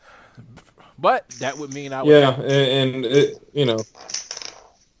 But that would mean I would... Yeah, and it,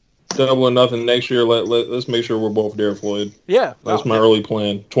 Double or Nothing next year. Let's make sure we're both there, Floyd. Yeah. That's my early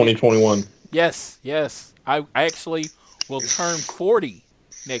plan, 2021. Yes. I actually will turn 40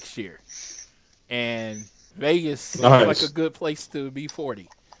 next year. And Vegas seems like a good place to be 40.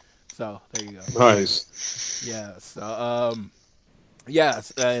 So, there you go. Nice. Yes. Yes,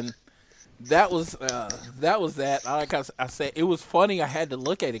 and that was that. Like I said, it was funny. I had to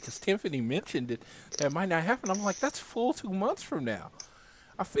look at it because Tiffany mentioned it. That might not happen. I'm like, that's full 2 months from now.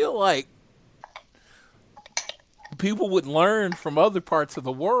 I feel like people would learn from other parts of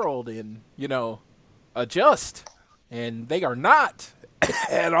the world and, adjust. And they are not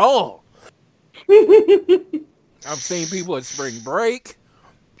at all. I'm seeing people at spring break.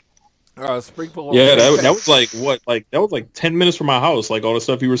 That was like what? Like that was like 10 minutes from my house. Like all the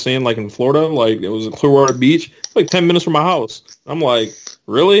stuff you were saying, like in Florida, like it was in Clearwater Beach. It's like 10 minutes from my house. I'm like,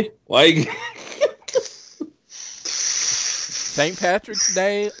 really? Like St. Patrick's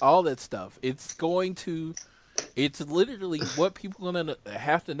Day, all that stuff. It's literally what people are gonna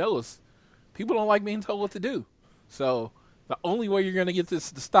have to know is people don't like being told what to do. So the only way you're gonna get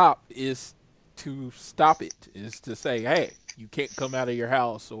this to stop is to stop it. Is to say, hey, you can't come out of your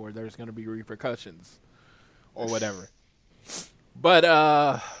house or there's going to be repercussions or whatever. But,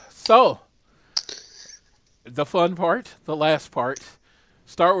 so, the fun part, the last part,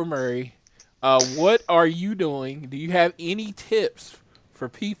 start with Murray. What are you doing? Do you have any tips for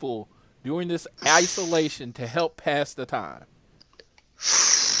people during this isolation to help pass the time?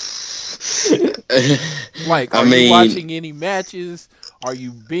 Like, are you watching any matches? Are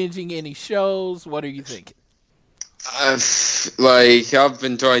you binging any shows? What are you thinking? I've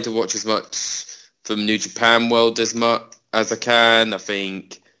been trying to watch as much from New Japan World as much as I can. I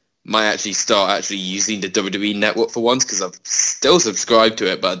think might actually start using the WWE Network for once because I've still subscribed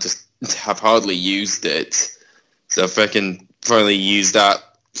to it, but I just have hardly used it. So if I can finally use that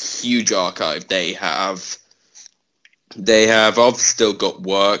huge archive they have. I've still got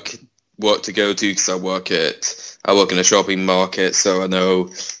work to go to because I work in a shopping market, so I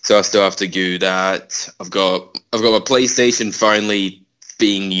still have to do that. I've got my PlayStation finally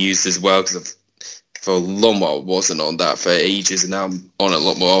being used as well because for a long while wasn't on that for ages, and now I'm on it a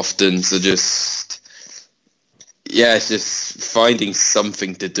lot more often. So it's just finding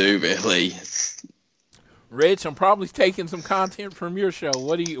something to do really. Rich, I'm probably taking some content from your show.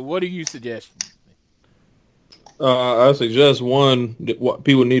 What are you suggesting? I suggest one.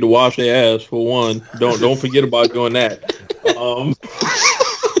 People need to wash their ass for one. Don't forget about doing that.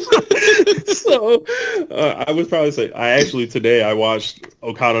 So I would probably say today I watched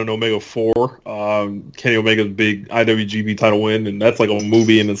Okada and Omega 4. Kenny Omega's big IWGP title win, and that's like a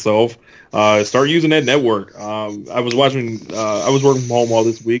movie in itself. Start using that network. I was working from home all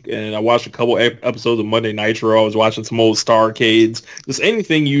this week, and I watched a couple episodes of Monday Nitro. I was watching some old Starcades. Just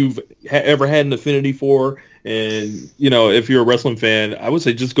anything you've ever had an affinity for. And, if you're a wrestling fan, I would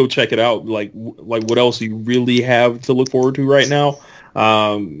say just go check it out. Like what else you really have to look forward to right now?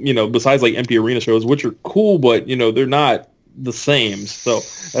 Besides like empty arena shows, which are cool, but, they're not the same. So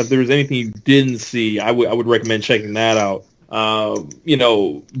if there's anything you didn't see, I would recommend checking that out.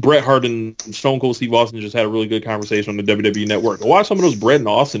 Bret Hart and Stone Cold Steve Austin just had a really good conversation on the WWE Network. Watch some of those Bret and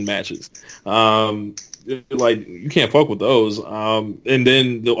Austin matches. You can't fuck with those. And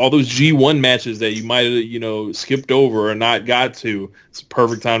then all those G1 matches that you might have, skipped over or not got to, it's a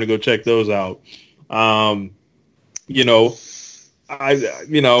perfect time to go check those out. There are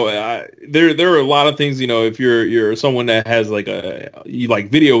a lot of things, if you're someone that has you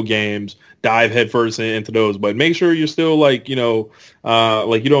like video games, dive headfirst into those, but make sure you're still you don't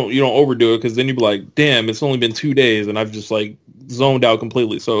overdo it, because then you'd be like, damn, it's only been 2 days and I've just zoned out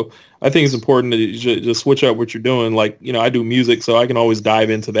completely. So I think it's important to just switch up what you're doing. I do music, so I can always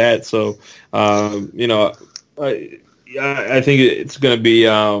dive into that. So, I think it's going to be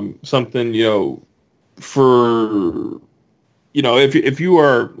something, for, if you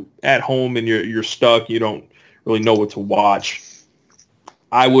are at home and you're stuck, you don't really know what to watch,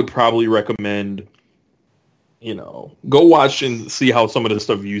 I would probably recommend, go watch and see how some of this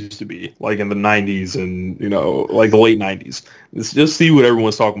stuff used to be, like in the 90s and, the late 90s. Just see what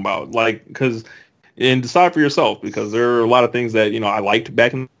everyone's talking about, and decide for yourself, because there are a lot of things that, I liked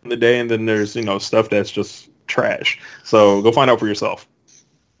back in the day, and then there's, stuff that's just trash. So go find out for yourself,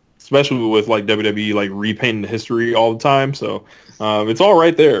 especially with WWE, repainting the history all the time. So it's all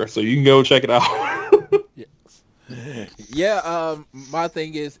right there. So you can go check it out. Yeah, my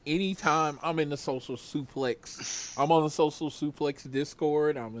thing is, anytime I'm in the Social Suplex, I'm on the Social Suplex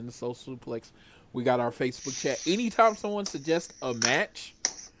Discord, I'm in the Social Suplex, we got our Facebook chat. Anytime someone suggests a match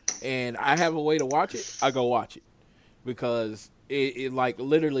and I have a way to watch it, I go watch it. Because it like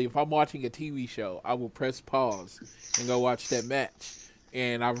literally, if I'm watching a TV show, I will press pause and go watch that match.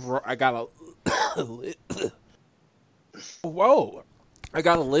 And I got a whoa, I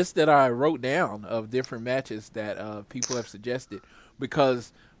got a list that I wrote down of different matches that people have suggested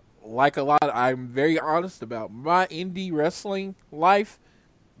because, like a lot, I'm very honest about my indie wrestling life.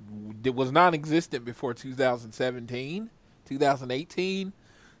 It was non-existent before 2017, 2018.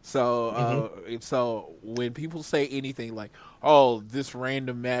 So, so when people say anything like, "Oh, this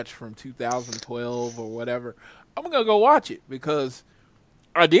random match from 2012 or whatever," I'm gonna go watch it because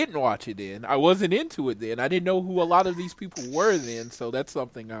I didn't watch it then. I wasn't into it then. I didn't know who a lot of these people were then. So that's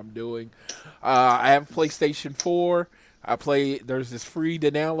something I'm doing. I have PlayStation 4. There's this free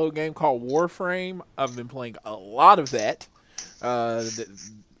to download game called Warframe. I've been playing a lot of that.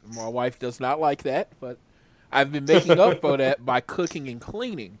 My wife does not like that, but I've been making up for that by cooking and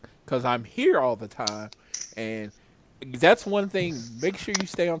cleaning because I'm here all the time. And that's one thing. Make sure you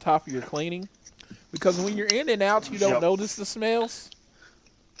stay on top of your cleaning because when you're in and out, you don't notice the smells.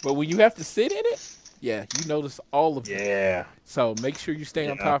 But when you have to sit in it, yeah, you notice all of it. Yeah. So make sure you stay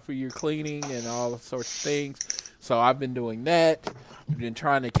on top of your cleaning and all sorts of things. So I've been doing that. I've been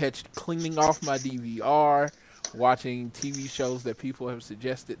trying to cleaning off my DVR, watching TV shows that people have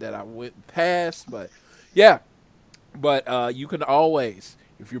suggested that I went past. But, yeah. But you can always,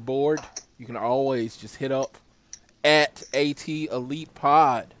 if you're bored, you can always just hit up at AT Elite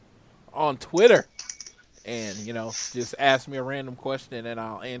Pod on Twitter. And, just ask me a random question and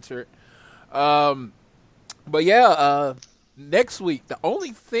I'll answer it. But yeah, next week, the only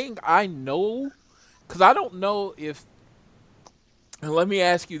thing I know, because I don't know if, and let me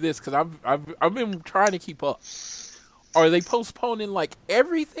ask you this, because I've been trying to keep up. Are they postponing like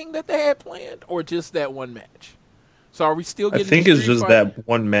everything that they had planned or just that one match? So are we still getting I think it's just that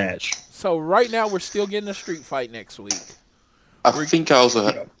one match. So right now we're still getting a street fight next week. I think I also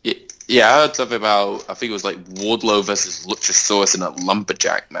heard, I heard something about, I think it was like Wardlow versus Luchasaurus in a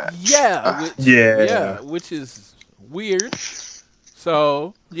lumberjack match. Yeah, which is weird.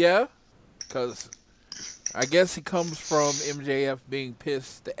 So, yeah, because I guess it comes from MJF being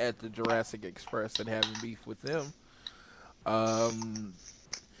pissed at the Jurassic Express and having beef with them.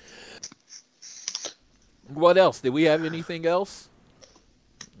 What else? Did we have anything else?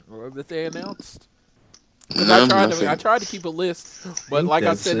 Or that they announced? I tried to keep a list, but like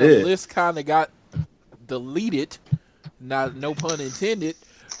I said, the list kind of got deleted. No pun intended,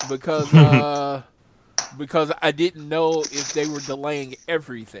 because I didn't know if they were delaying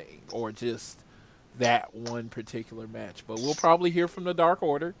everything or just that one particular match. But we'll probably hear from the Dark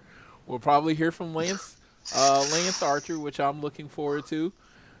Order. We'll probably hear from Lance Archer, which I'm looking forward to.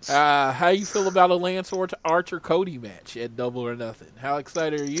 How you feel about a Lance Archer Cody match at Double or Nothing? How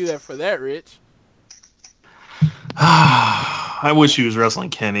excited are you for that, Rich? I wish he was wrestling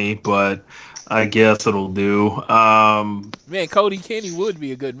Kenny, but I guess it'll do. Man, Cody Kenny would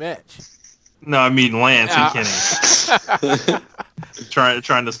be a good match. No, I mean Lance and Kenny.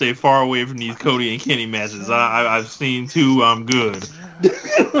 trying to stay far away from these Cody and Kenny matches. I've seen two. I'm good.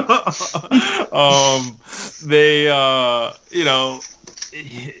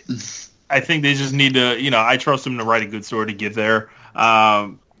 I think they just need to. I trust them to write a good story to get there.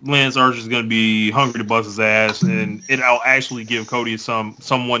 Lance Archer's going to be hungry to bust his ass, and it'll actually give Cody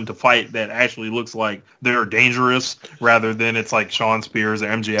someone to fight that actually looks like they're dangerous, rather than it's like Shawn Spears or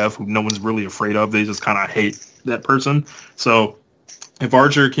MJF, who no one's really afraid of. They just kind of hate that person. So if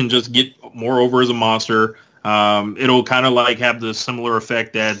Archer can just get more over as a monster, it'll kind of like have the similar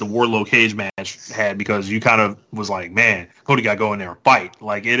effect that the Wardlow Cage match had, because you kind of was like, man, Cody got to go in there and fight.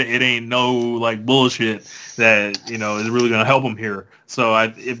 Like it ain't no like bullshit that is really going to help him here. So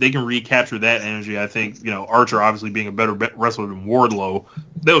if they can recapture that energy, I think Archer obviously being a better wrestler than Wardlow,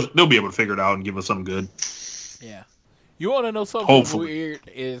 they'll be able to figure it out and give us something good. Yeah. You want to know something weird?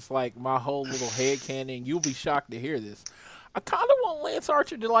 Is like my whole little headcanon. You'll be shocked to hear this. I kind of want Lance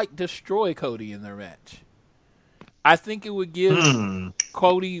Archer to like destroy Cody in their match. I think it would give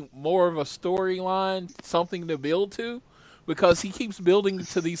Cody more of a storyline, something to build to, because he keeps building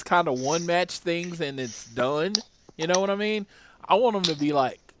to these kind of one-match things and it's done. You know what I mean? I want him to be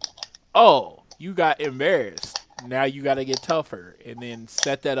like, oh, you got embarrassed. Now you got to get tougher, and then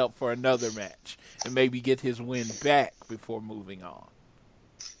set that up for another match and maybe get his win back before moving on.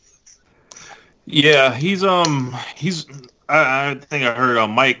 Yeah, he's I think I heard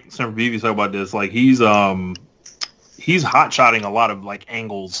Mike Sempervive talk about this. Like he's hot-shotting a lot of like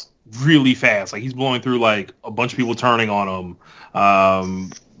angles really fast. Like he's blowing through like a bunch of people turning on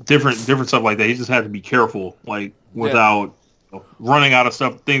him. Different stuff like that. He just has to be careful, like without running out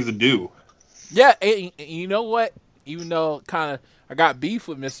of things to do. Yeah, and you know what? even though kind of I got beef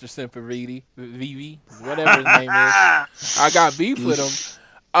with Mr. Sempervivi, Vivi, whatever his name is. I got beef with him.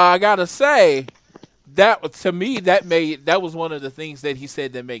 I gotta say that to me that was one of the things that he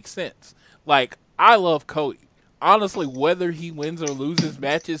said that makes sense. Like, I love Cody. Honestly, whether he wins or loses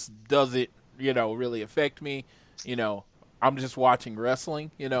matches doesn't, really affect me. I'm just watching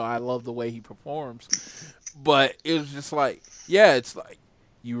wrestling. I love the way he performs. But it was just like, yeah, it's like,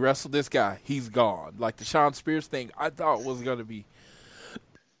 you wrestle this guy, he's gone. Like the Shawn Spears thing, I thought was going to be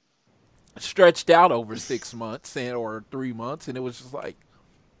stretched out over 6 months or 3 months, and it was just like,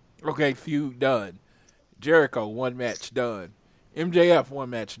 okay, feud done. Jericho, 1 match done. MJF, 1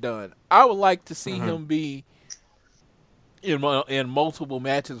 match done. I would like to see him be in multiple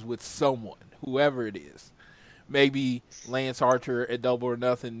matches with someone, whoever it is. Maybe Lance Archer at Double or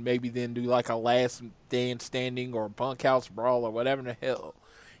Nothing, maybe then do like a last man standing or bunkhouse brawl or whatever the hell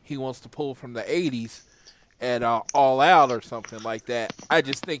he wants to pull from the 80s at All Out or something like that. I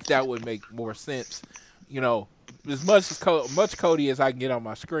just think that would make more sense. As much Cody as I can get on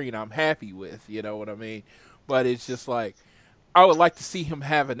my screen, I'm happy with, you know what I mean? But it's just like, I would like to see him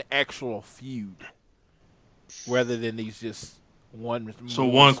have an actual feud rather than these just one. So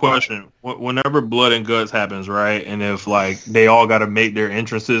one question: whenever Blood and Guts happens, right, and if like they all got to make their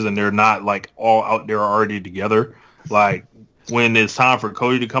entrances and they're not like all out there already together, like when it's time for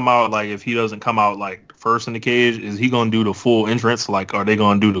Cody to come out, like if he doesn't come out like first in the cage, is he gonna do the full entrance? Like, are they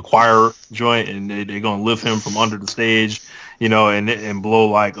gonna do the choir joint and they're gonna lift him from under the stage, and blow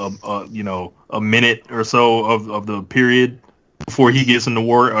like a minute or so of the period before he gets in the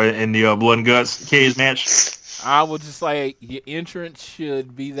Blood and Guts cage match? I would just like your entrance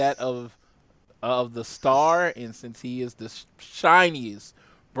should be that of the star, and since he is the shiniest,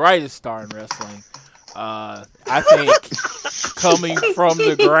 brightest star in wrestling, I think coming from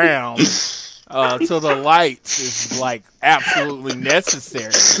the ground to the lights is like absolutely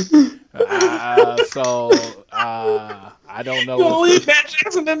necessary. So I don't know. You gonna leave Matt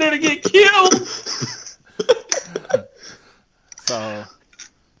Jackson in there to get killed? So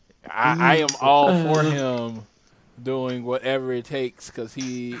I am all for him doing whatever it takes because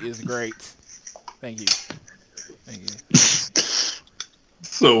he is great. Thank you.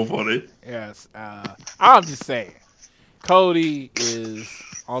 So funny. Yes. I'm just saying, Cody is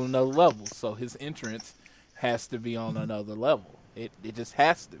on another level, so his entrance has to be on another level. It just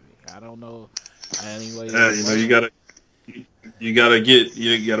has to be. I don't know. Anyway, you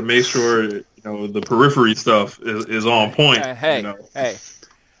gotta make sure the periphery stuff is on point. Hey,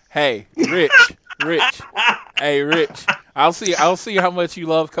 Rich. Hey, Rich. I'll see how much you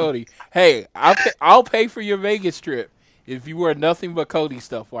love Cody. Hey, I'll pay for your Vegas trip if you wear nothing but Cody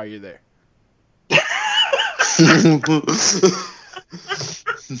stuff while you're there.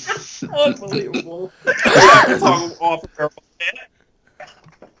 Unbelievable.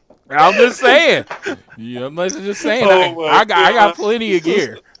 I'm just saying. Yeah, I'm just saying. I got plenty of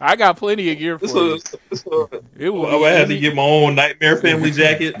gear. I got plenty of gear for you. I would have to get my own Nightmare Family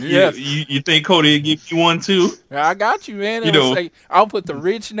jacket. Yes. You think Cody would give you one too? I got you, man. I'll put the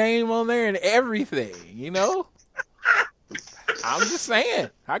Rich name on there and everything. I'm just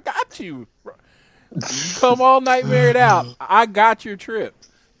saying. I got you. You come all nightmared out. I got your trip.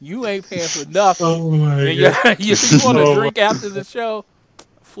 You ain't paying for nothing. Oh my God. You want to drink after the show?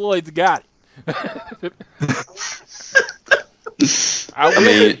 Floyd's got it.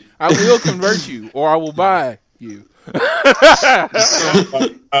 I will convert you, or I will buy you. Got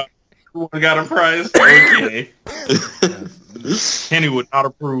a price? Okay. Kenny would not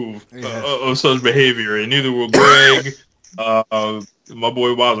approve of such behavior, and neither will Greg, my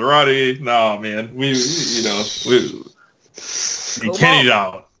boy Maserati. Nah, man, we Kenny's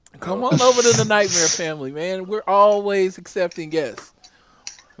out. Come on over to the Nightmare Family, man. We're always accepting guests.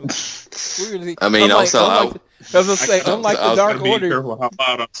 I mean, I'll sell out. As I say, unlike the Dark Order. Be careful how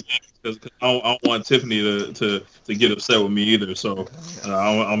loud I'm saying because I don't want Tiffany to get upset with me either. So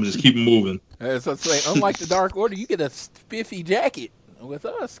I'm just keep moving. As I say, unlike the Dark Order, you get a spiffy jacket with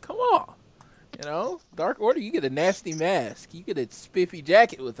us. Come on, Dark Order, you get a nasty mask. You get a spiffy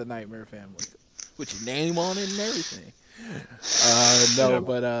jacket with the Nightmare Family, with your name on it and everything.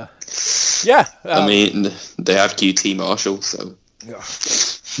 Yeah. I mean, they have QT Marshall, so. Yeah.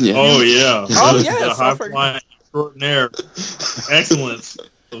 Oh yeah. Oh yes. High flying extraordinaire excellence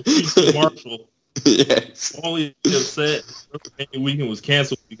of QT Marshall. Yes. Only upset WrestleMania weekend was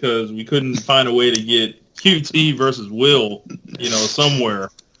canceled because we couldn't find a way to get QT versus Will, somewhere.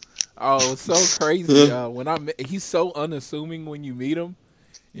 Oh, it's so crazy. He's so unassuming when you meet him.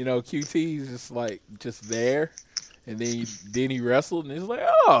 QT is just there, and then he wrestled, and he's like,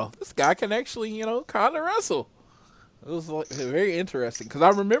 oh, this guy can actually, kind of wrestle. It was like, very interesting because I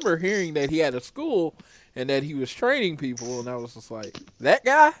remember hearing that he had a school and that he was training people, and I was just like, that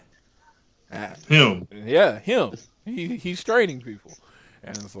guy? Him. Yeah, him. He's training people.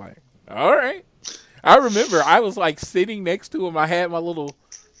 And it's like, all right. I remember I was like sitting next to him. I had my little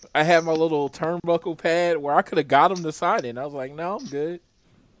turnbuckle pad where I could have got him to sign it. And I was like, no, I'm good.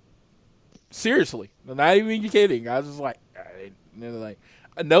 Seriously. I'm not even kidding. I was just like,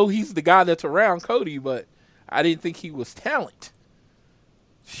 I know he's the guy that's around Cody, but I didn't think he was talent.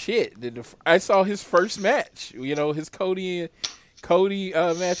 Shit. I saw his first match, his Cody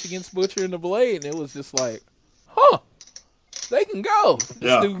match against Butcher and the Blade, and it was just like, huh, they can go.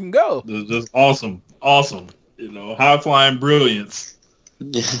 This dude can go. It was just awesome. Awesome. High flying brilliance.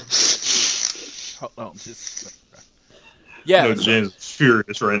 Hold on, just... Yeah. James is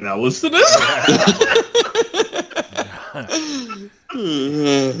furious right now. Listen to this.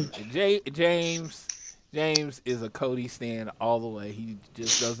 James is a Cody stan all the way. He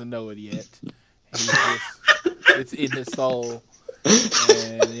just doesn't know it yet. It's in his soul.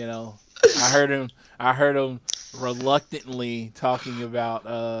 And I heard him reluctantly talking about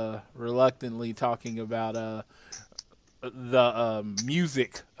the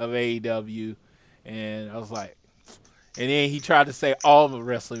music of AEW, and I was like, and then he tried to say all the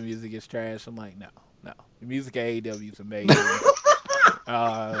wrestling music is trash. I'm like, no, the music of AEW is amazing.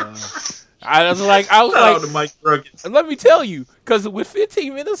 I was like, let me tell you, because with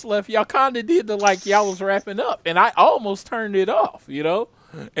 15 minutes left, y'all kind of did y'all was wrapping up, and I almost turned it off,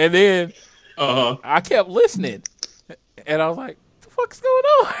 and then I kept listening, and I was like, what the fuck's going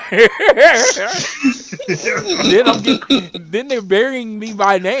on? Then they're burying me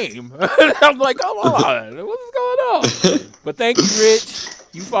by name. I'm like, come on, what's going on? But thank you, Rich.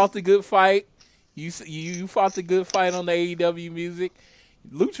 You fought the good fight. You fought the good fight on the AEW music.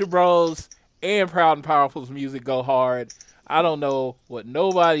 Lucha Bros and Proud and Powerful's music go hard. I don't care what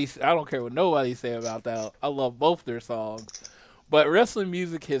nobody say about that. I love both their songs. But wrestling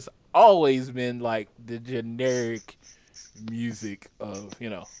music has always been like the generic music of,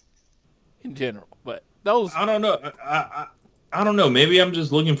 in general. But those... I don't know. I don't know. Maybe I'm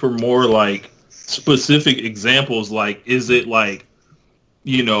just looking for more specific examples. Is it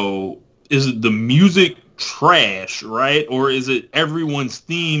is it the music trash, right? Or is it everyone's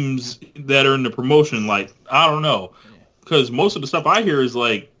themes that are in the promotion? I don't know. Because most of the stuff I hear is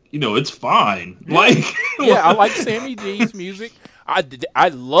it's fine. Yeah, I like Sammy G's music. I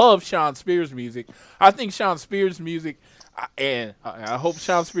love Sean Spears' music. I think Sean Spears' music, and I hope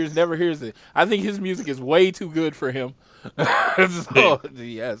Sean Spears never hears it, I think his music is way too good for him.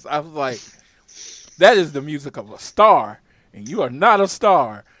 Yes, I was like, that is the music of a star, and you are not a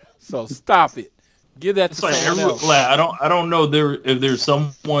star, so stop it. Give that to someone else. I don't know if there's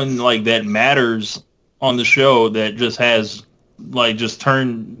someone that matters on the show that just has just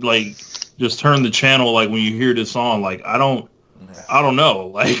turn the channel when you hear this song. I don't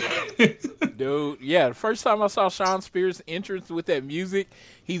know. Dude, yeah, the first time I saw Sean Spears' entrance with that music,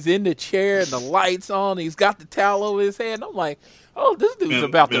 he's in the chair and the lights on, he's got the towel over his head, and I'm like, oh, this dude's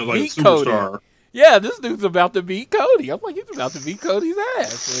about to beat Cody. Yeah, this dude's about to beat Cody. I'm like, he's about to beat Cody's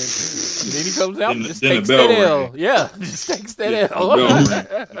ass. And then he comes out and just takes that L. Yeah, just takes that L.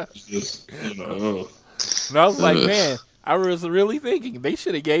 And I was like, man, I was really thinking they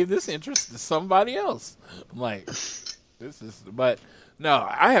should have gave this interest to somebody else. I'm like, but no,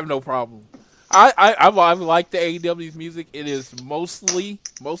 I have no problem. I've liked the AEW's music. It is most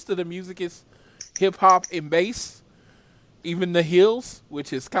of the music is hip hop and bass, even the heels,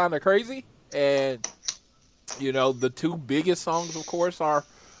 which is kind of crazy. And the two biggest songs, of course, are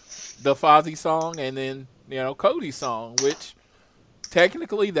the Fozzy song and then Cody's song, which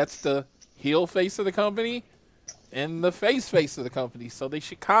technically that's the heel face of the company and the face of the company. So they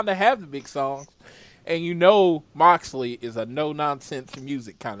should kind of have the big songs. And Moxley is a no-nonsense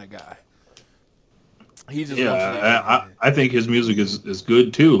music kind of guy. He just I think his music is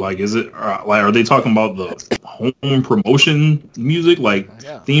good too. Is it are they talking about the home promotion music,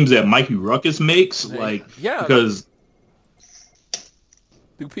 themes that Mikey Ruckus makes? Because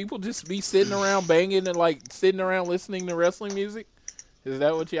do people just be sitting around banging and sitting around listening to wrestling music? Is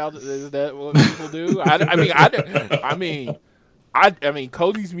that what people do? I mean,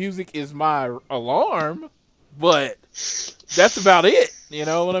 Cody's music is my alarm, but that's about it. You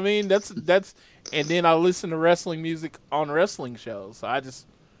know what I mean? That's, and then I listen to wrestling music on wrestling shows. So I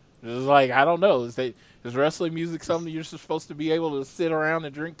I don't know. Is wrestling music something you're supposed to be able to sit around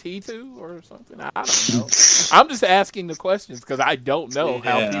and drink tea to or something? I don't know. I'm just asking the questions because I don't know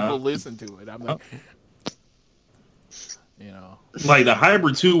how people listen to it. I'm like, You know, like the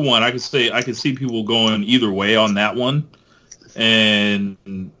Hybrid 2 one, I could see people going either way on that one, and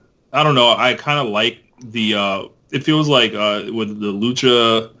I don't know. I kind of like the. It feels like with the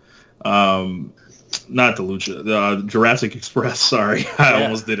Lucha, not the Lucha, the Jurassic Express. Sorry, I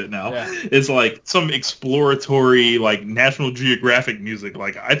almost did it now. Yeah. It's like some exploratory, like National Geographic music.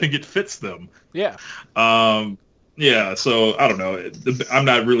 Like I think it fits them. Yeah. Yeah. So I don't know. I'm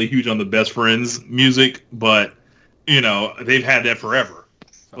not really huge on the Best Friends music, but they've had that forever.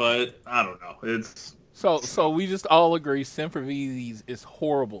 But I don't know. It's so we just all agree Semper Vizes is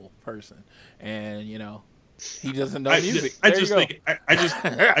horrible person, and he doesn't know music. I just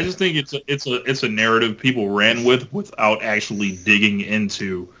think it's a narrative people ran with without actually digging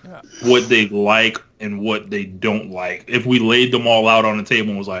into what they like and what they don't like. If we laid them all out on the table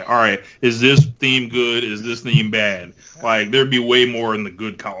and was like, all right, is this theme good? Is this theme bad? Like there'd be way more in the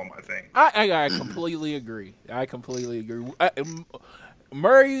good column, I think. I completely agree.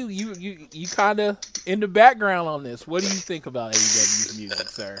 Murray, you kind of in the background on this. What do you think about AEW's music,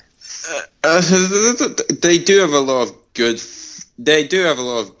 sir? They do have a lot of good. They do have a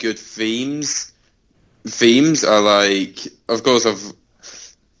lot of good themes. Themes are like, of course,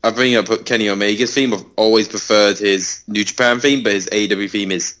 I bring up Kenny Omega's theme. I've always preferred his New Japan theme, but his AEW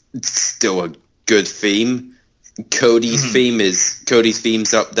theme is still a good theme. Cody's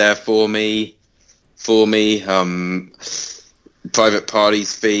theme's up there for me. Private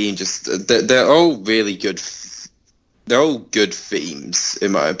Party's theme, just they're all really good. They're all good themes,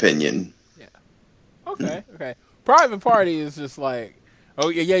 in my opinion. Yeah. Okay. Private Party is just like,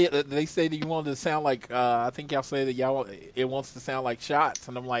 yeah. They say that you want to sound like. I think y'all say that it wants to sound like Shots,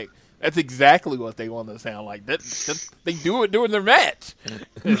 and I'm like, that's exactly what they want to sound like. That they do it during their match.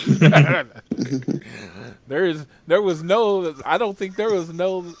 There was no. I don't think there was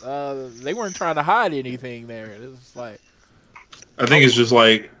no. They weren't trying to hide anything there. It was like. I think it's just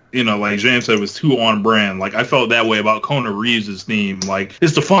like, like James said, it was too on brand. Like, I felt that way about Kona Reeves' theme. Like,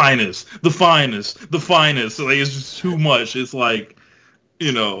 it's the finest. So, like, it's just too much. It's like,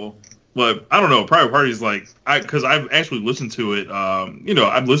 but I don't know. Private Party's like, because I've actually listened to it.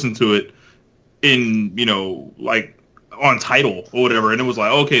 I've listened to it in, like on Tidal or whatever. And it was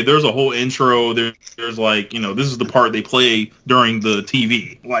like, okay, there's a whole intro. There's like, this is the part they play during the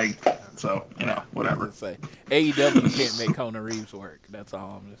TV. Like, so, whatever. Say, AEW can't make Kona Reeves work. That's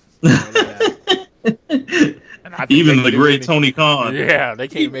all I'm just even the great Tony Khan. Yeah, they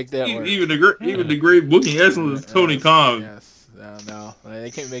can't make that work. Even the great booking excellence Tony Khan. Yes. No, they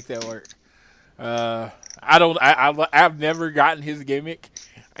can't make that work. I've never gotten his gimmick.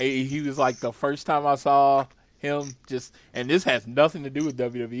 He was like the first time I saw him and this has nothing to do with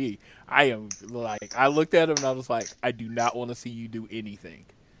WWE. I looked at him and I was like, I do not want to see you do anything.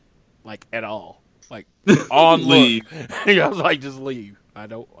 Like at all, like on leave. I was like, just leave. I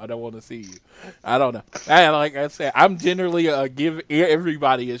don't want to see you. I don't know. Like I said, I'm generally give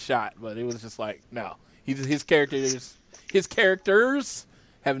everybody a shot, but it was just like no. His characters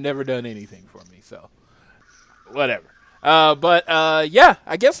have never done anything for me. So whatever. Yeah,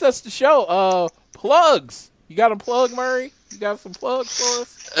 I guess that's the show. Plugs. You got a plug, Murray? You got some plugs for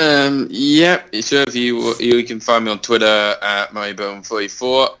us? Yeah, sure. If you can find me on Twitter at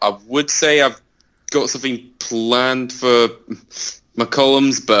MurrayBone44. I would say I've got something planned for my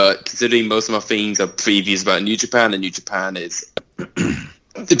columns, but considering most of my themes are previews about New Japan, and New Japan is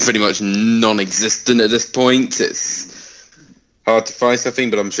pretty much non-existent at this point, it's hard to find something,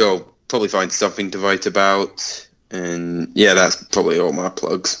 but I'm sure I'll probably find something to write about. And yeah, that's probably all my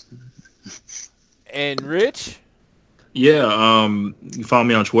plugs. And Rich? Yeah, you can follow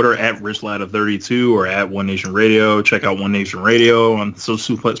me on Twitter at RichLadder32 or at One Nation Radio. Check out One Nation Radio on the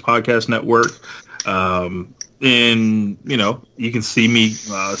Social Suplex Podcast Network. And, you can see me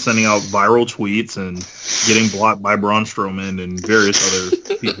sending out viral tweets and getting blocked by Braun Strowman and various other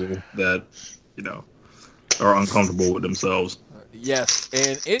people that, are uncomfortable with themselves. Yes,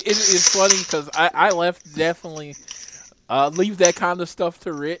 and it is funny because I definitely leave that kind of stuff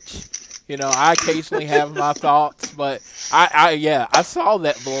to Rich. I occasionally have my thoughts, but I saw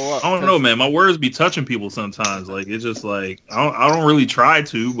that blow up. I don't know, man. My words be touching people sometimes. Like it's just like I don't really try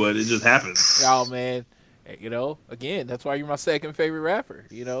to, but it just happens. Oh man, again, that's why you're my second favorite rapper.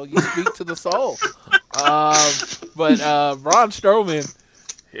 You speak to the soul. But Braun Strowman,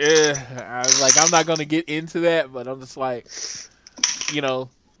 I was like, I'm not gonna get into that, but I'm just like,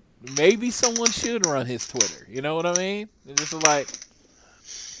 maybe someone should run his Twitter. You know what I mean? It's just like.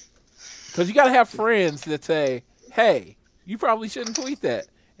 Because you got to have friends that say, hey, you probably shouldn't tweet that.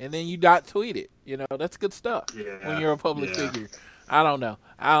 And then you not tweet it. That's good stuff when you're a public figure. I don't know.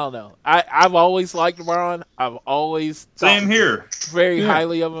 I've always liked Braun. I've always Same here. Very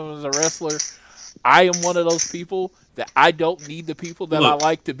highly of him as a wrestler. I am one of those people that I don't need the people that I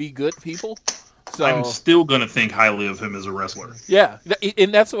like to be good people. So I'm still gonna think highly of him as a wrestler. Yeah,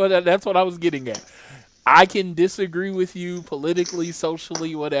 and that's what I was getting at. I can disagree with you politically,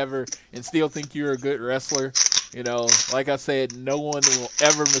 socially, whatever, and still think you're a good wrestler. You know, like I said, no one will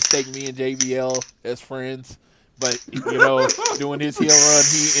ever mistake me and JBL as friends. But, you know, doing his heel run,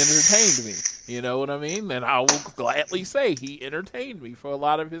 he entertained me. You know what I mean? And I will gladly say he entertained me for a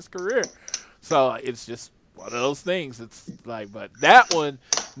lot of his career. So it's just one of those things. It's like, but that one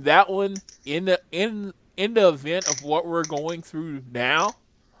in the event of what we're going through now,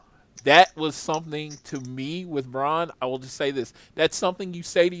 that was something to me with Braun. I will just say this. That's something you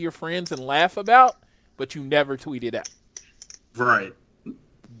say to your friends and laugh about, but you never tweet it out. Right.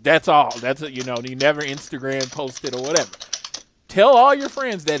 That's all. That's it. You know, you never Instagram post it or whatever. Tell all your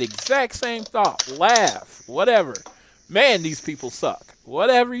friends that exact same thought. Laugh. Whatever. Man, these people suck.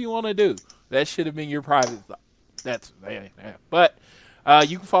 Whatever you want to do. That should have been your private thought. That's but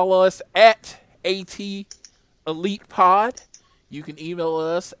you can follow us at AT Elite Pod. You can email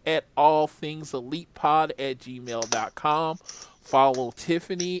us at allthingselitepod@gmail.com. Follow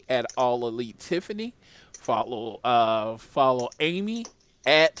Tiffany at All Elite Tiffany. Follow Amy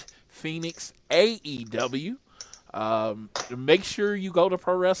at Phoenix AEW. Make sure you go to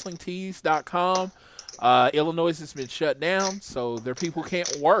ProWrestlingTees.com. Illinois has been shut down, so their people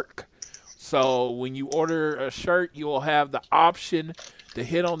can't work. So when you order a shirt, you will have the option to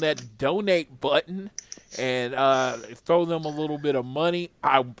hit on that donate button and throw them a little bit of money.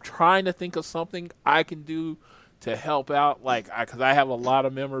 I'm trying to think of something I can do to help out, because I have a lot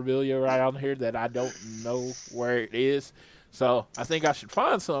of memorabilia around here that I don't know where it is. So I think I should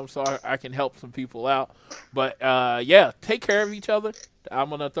find some so I can help some people out. But, take care of each other. I'm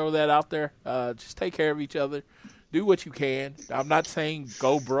going to throw that out there. Just take care of each other. Do what you can. I'm not saying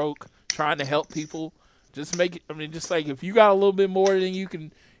go broke, trying to help people. Just make it, just like if you got a little bit more than you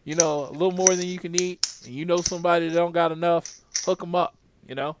can, a little more than you can eat, and you know somebody that don't got enough, hook them up.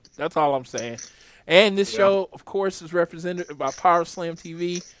 That's all I'm saying. And this show, of course, is represented by Power Slam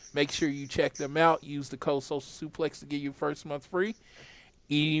TV. Make sure you check them out. Use the code Social Suplex to get your first month free.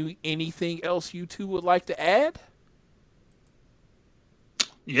 Anything else you two would like to add?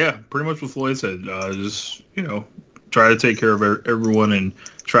 Yeah, pretty much what Floyd said. Just, try to take care of everyone and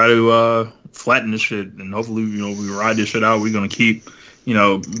try to flatten this shit. And hopefully, we ride this shit out. We're going to keep,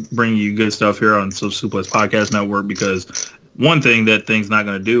 bringing you good stuff here on Social Suplex Podcast Network, because one thing that thing's not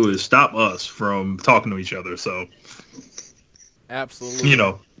going to do is stop us from talking to each other. So,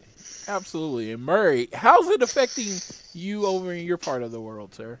 absolutely. Absolutely. And Murray, how's it affecting you over in your part of the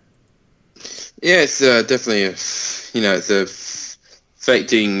world, sir? Yeah, it's definitely, it's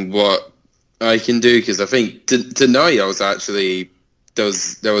affecting what I can do, because I think tonight I was actually, there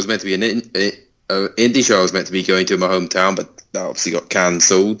was meant to be an indie show I was meant to be going to in my hometown, but that obviously got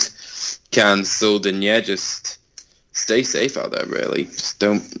cancelled. And yeah, just stay safe out there, really. Just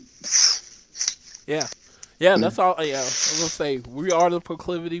don't. Yeah, that's all. Yeah, I was going to say, we are the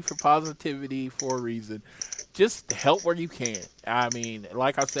proclivity for positivity for a reason. Just help where you can. I mean,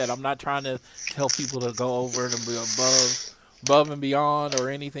 like I said, I'm not trying to tell people to go over and be above and beyond or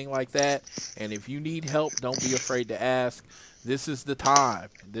anything like that. And if you need help, don't be afraid to ask. This is the time.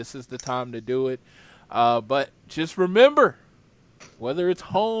 This is the time to do it. But just remember, whether it's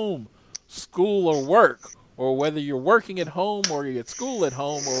home, school, or work, or whether you're working at home or you're at school at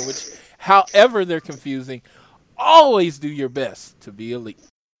home, or however they're confusing, always do your best to be elite.